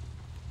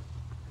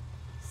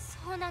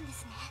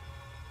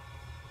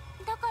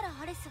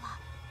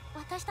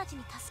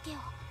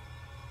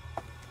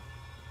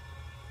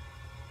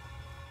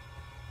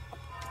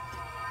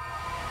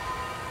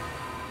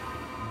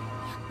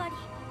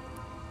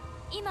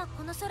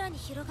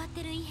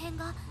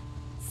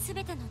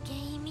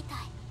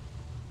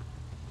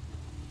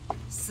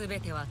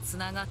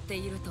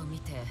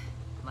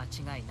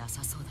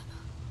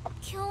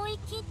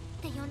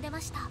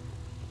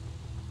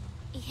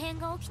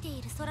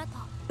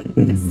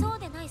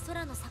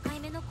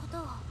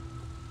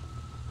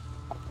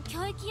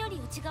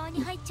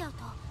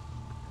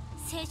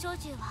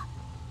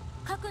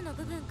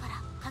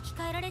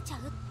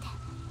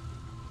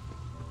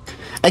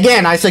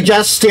 Again, I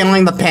suggest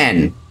stealing the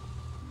pen.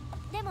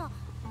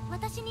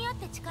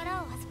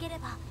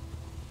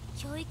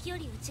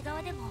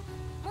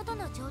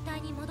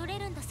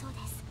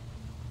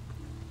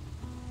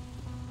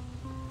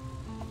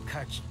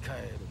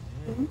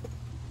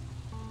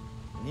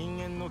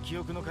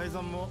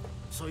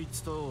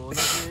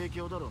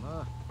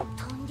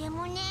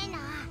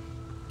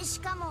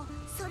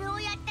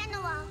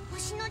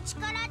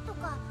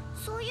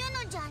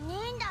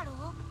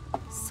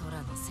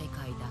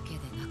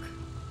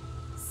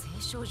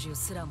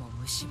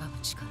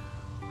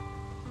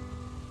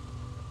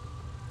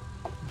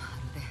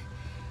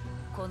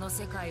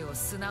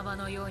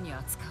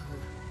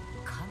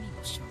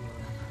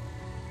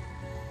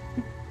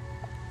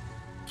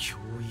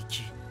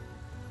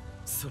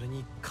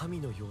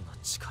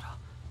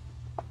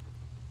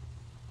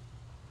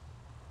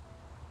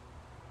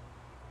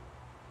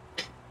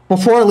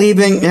 Before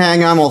leaving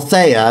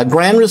Amalthea,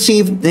 Gran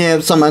received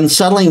some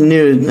unsettling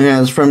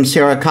news from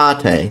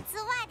Sirakate.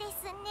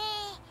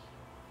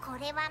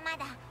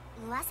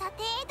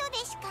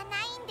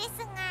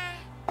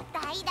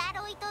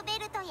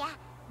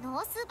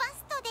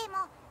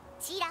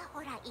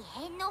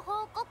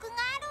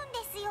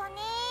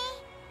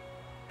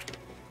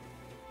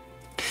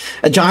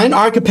 A giant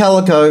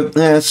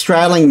archipelago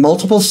straddling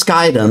multiple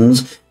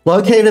skydoms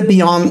located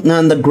beyond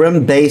the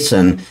Grim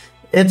Basin.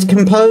 It's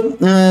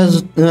composed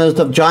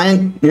of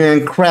giant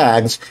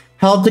crags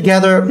held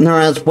together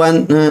as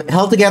one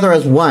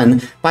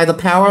by the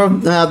power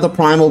of the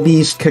primal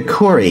beast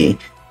Kakuri.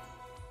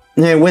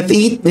 With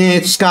each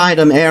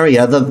skydom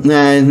area the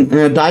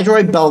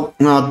Didroid belt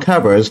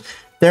covers,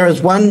 there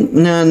is one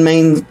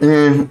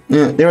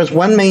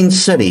main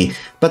city,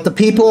 but the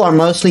people are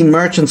mostly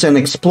merchants and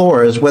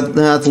explorers, with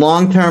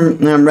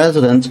long-term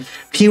residents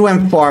few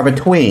and far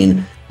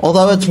between.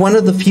 Although it's one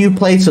of the few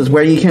places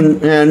where you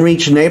can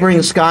reach neighboring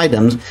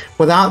skydoms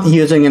without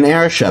using an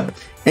airship.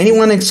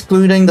 Anyone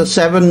excluding the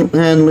 7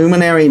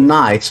 luminary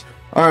knights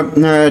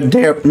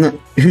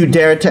who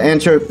dare to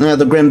enter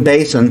the Grim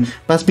Basin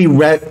must be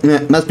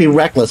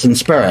reckless in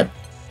spirit.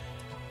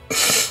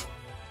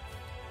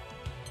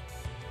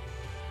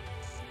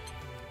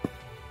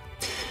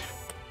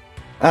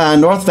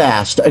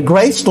 Northvast, a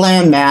graced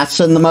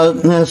landmass in the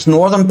most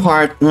northern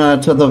part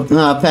to the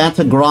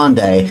Fanta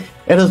Grande.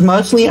 It is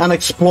mostly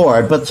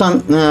unexplored, but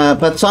some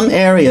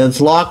areas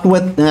locked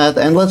with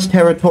endless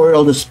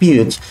territorial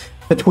disputes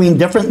between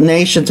different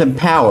nations and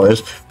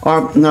powers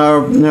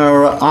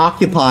are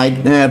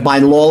occupied by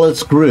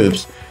lawless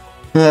groups.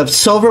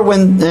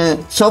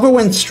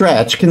 Silverwind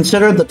Stretch,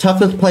 considered the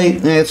toughest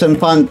place in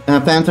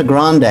Fanta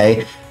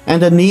Grande,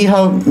 and the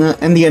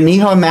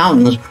Aniho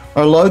Mountains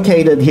are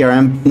located here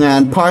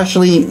and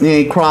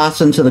partially cross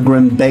into the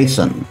Grim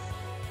Basin.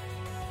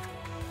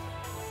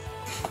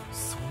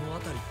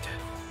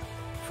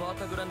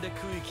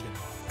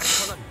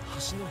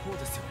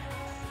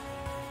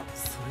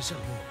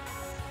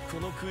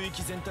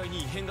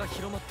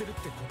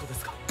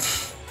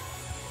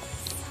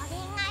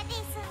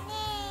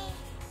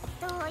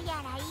 や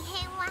ら異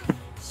変は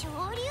小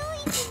流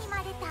域にま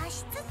で達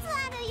しつつ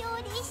あるよ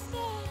うでして。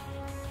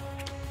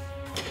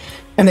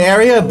An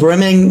area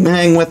brimming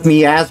with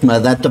miasma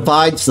that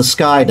divides the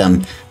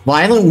skydom.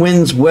 Violent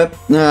winds whip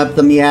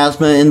the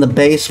miasma in the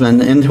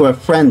basement into a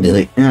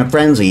frenzy.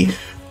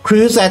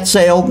 Crews that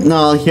sail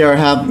here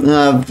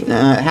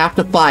have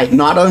to fight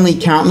not only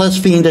countless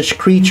fiendish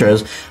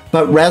creatures,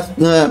 but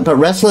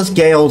restless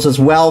gales as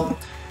well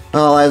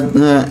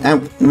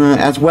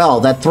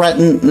that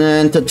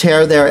threaten to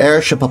tear their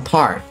airship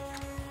apart.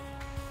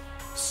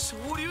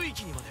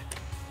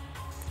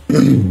 じ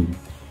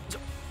ゃ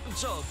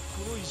あ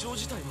この異常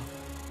事態は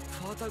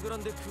ファータグラ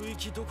ンデ空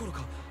域どころ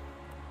か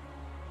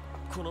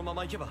このま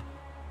ま行けば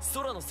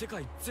空の世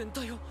界全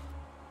体を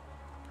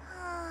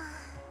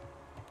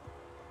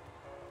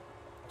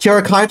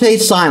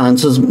Chirikate's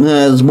silence is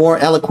more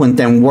eloquent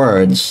than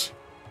words.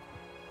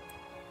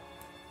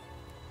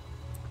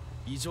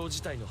 異常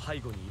事態の背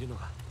後にいるの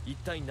が一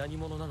体何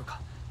者なのか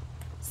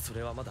そ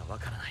れはまだわ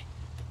からない。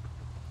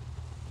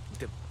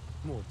で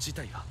ももう事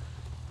態は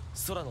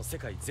空の世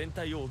界全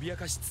体を脅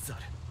かしつつあ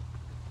る。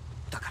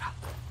だから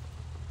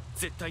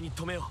絶対に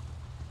止めよう。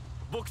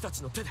僕たち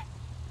の手で。は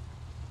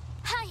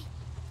い。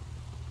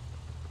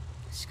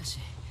しかし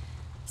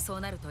そ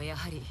うなるとや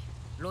はり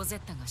ロゼッ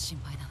タが心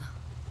配だな。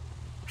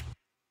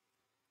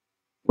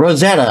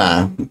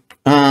Rosetta,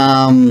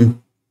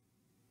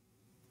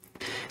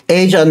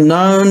 age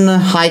unknown,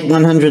 height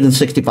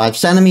 165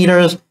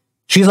 centimeters.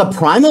 She's a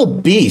primal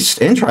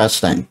beast.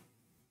 Interesting.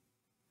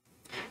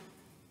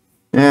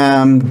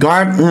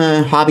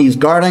 Hobbies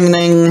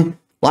gardening.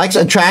 Likes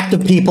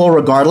attractive people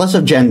regardless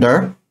of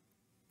gender.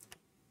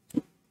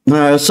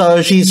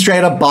 So she's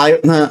straight up bi.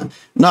 No.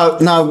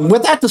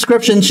 With that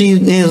description, she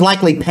is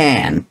likely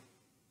pan.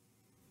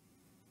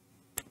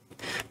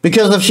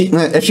 Because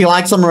if she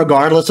likes them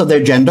regardless of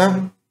their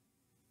gender.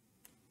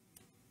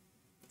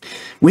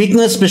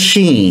 Weakness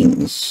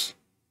machines.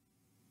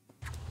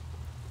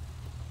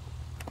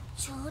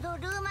 ちょうど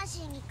ルーマシ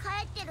ーに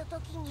帰ってる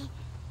時に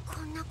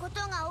こんなこと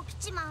が起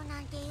きちまう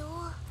なんてよ。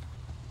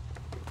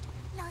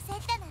ロゼ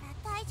ッタなら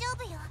大丈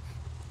夫よ。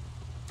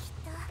きっ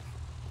と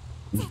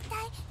絶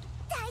対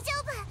大丈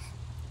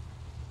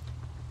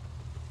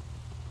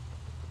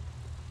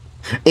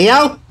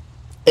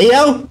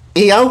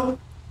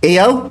夫。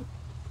Eo.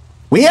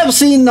 We have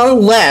seen no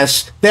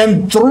less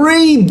than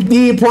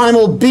 3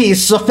 primal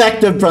beasts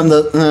affected from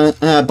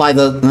by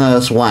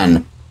this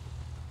one.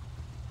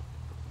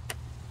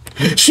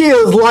 She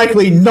is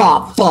likely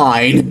not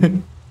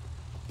fine.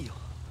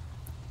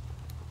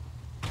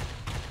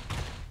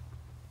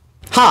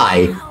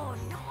 Hi. Oh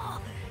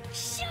no!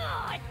 Shoot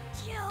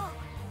you!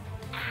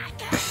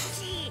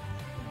 Auguste!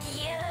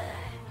 You!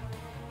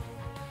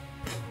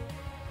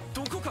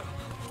 どこから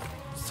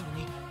そ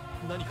れに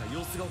何か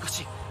様子がおか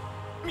しい。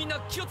みんな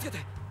気をつけて。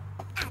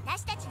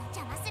私たちの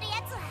邪魔する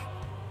やつは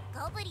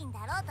ゴブリンだ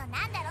ろうとな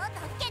んだろうと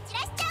蹴散ら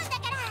しちゃうんだ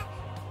から。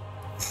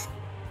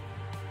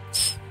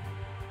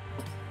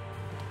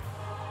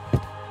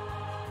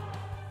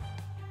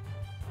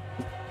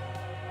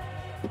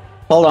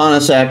Hold on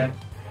a sec.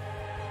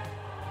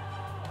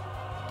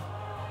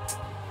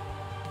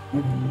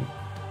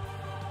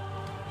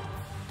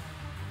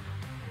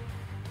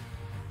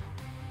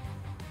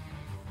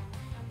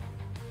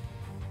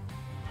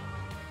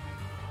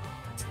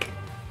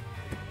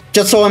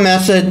 Just saw a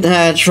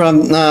message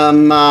from a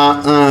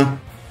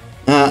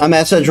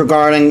message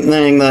regarding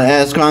the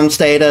ESCOM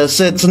status.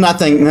 It's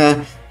nothing.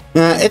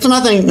 It's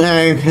nothing.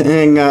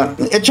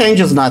 It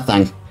changes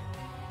nothing.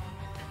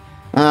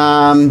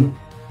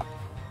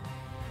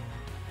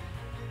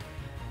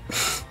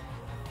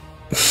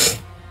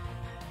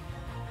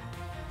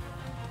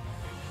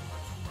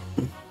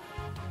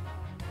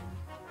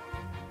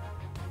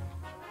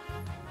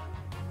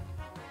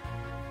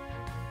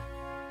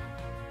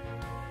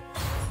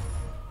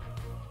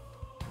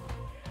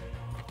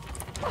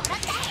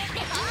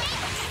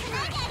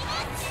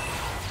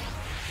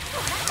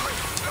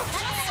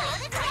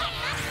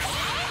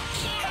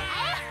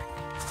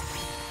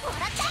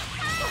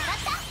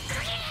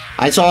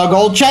 I saw a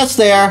gold chest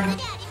there.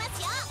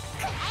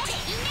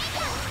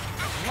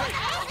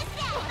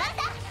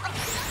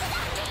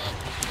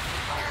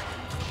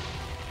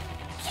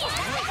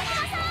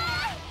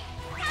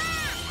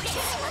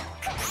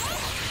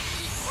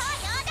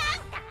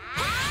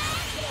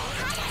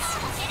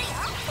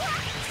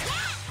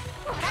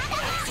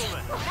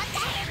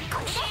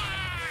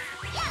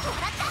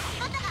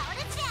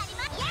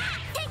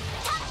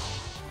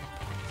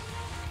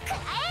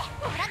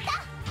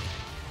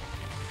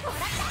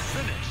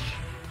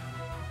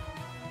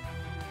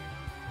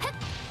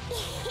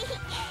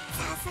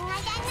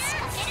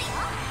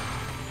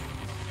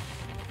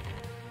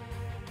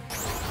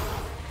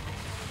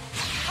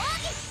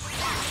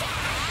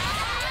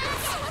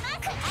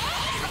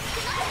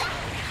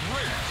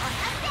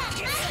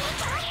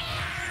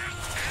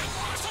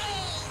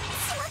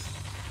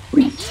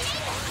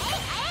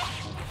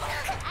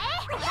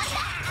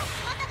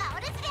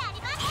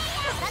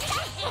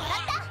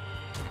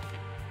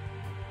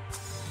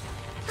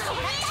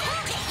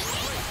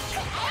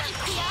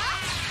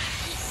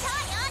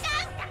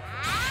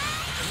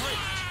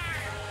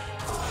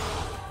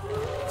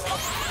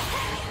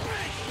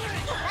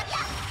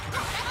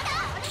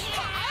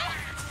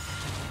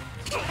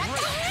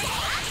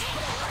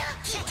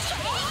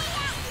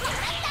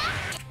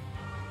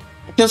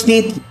 just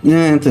need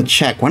to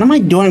check. What am I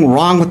doing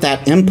wrong with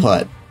that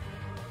input?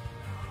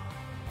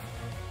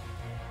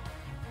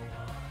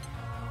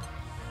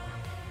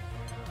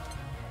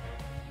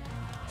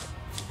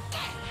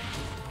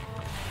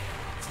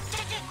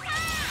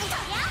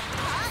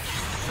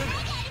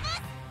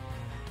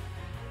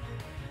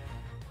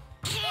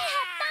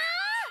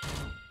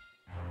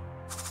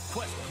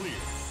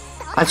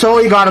 I saw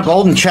you got a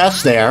golden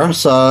chest there,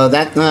 so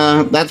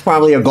that's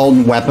probably a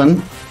golden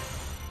weapon.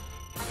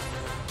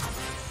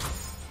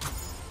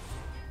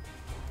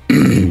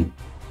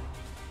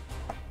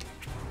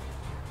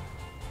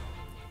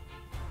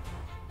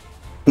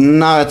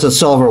 No, it's a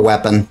silver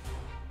weapon.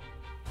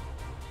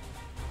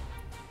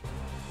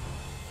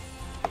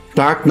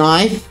 Dark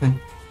knife.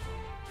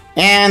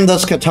 And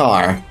this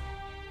guitar.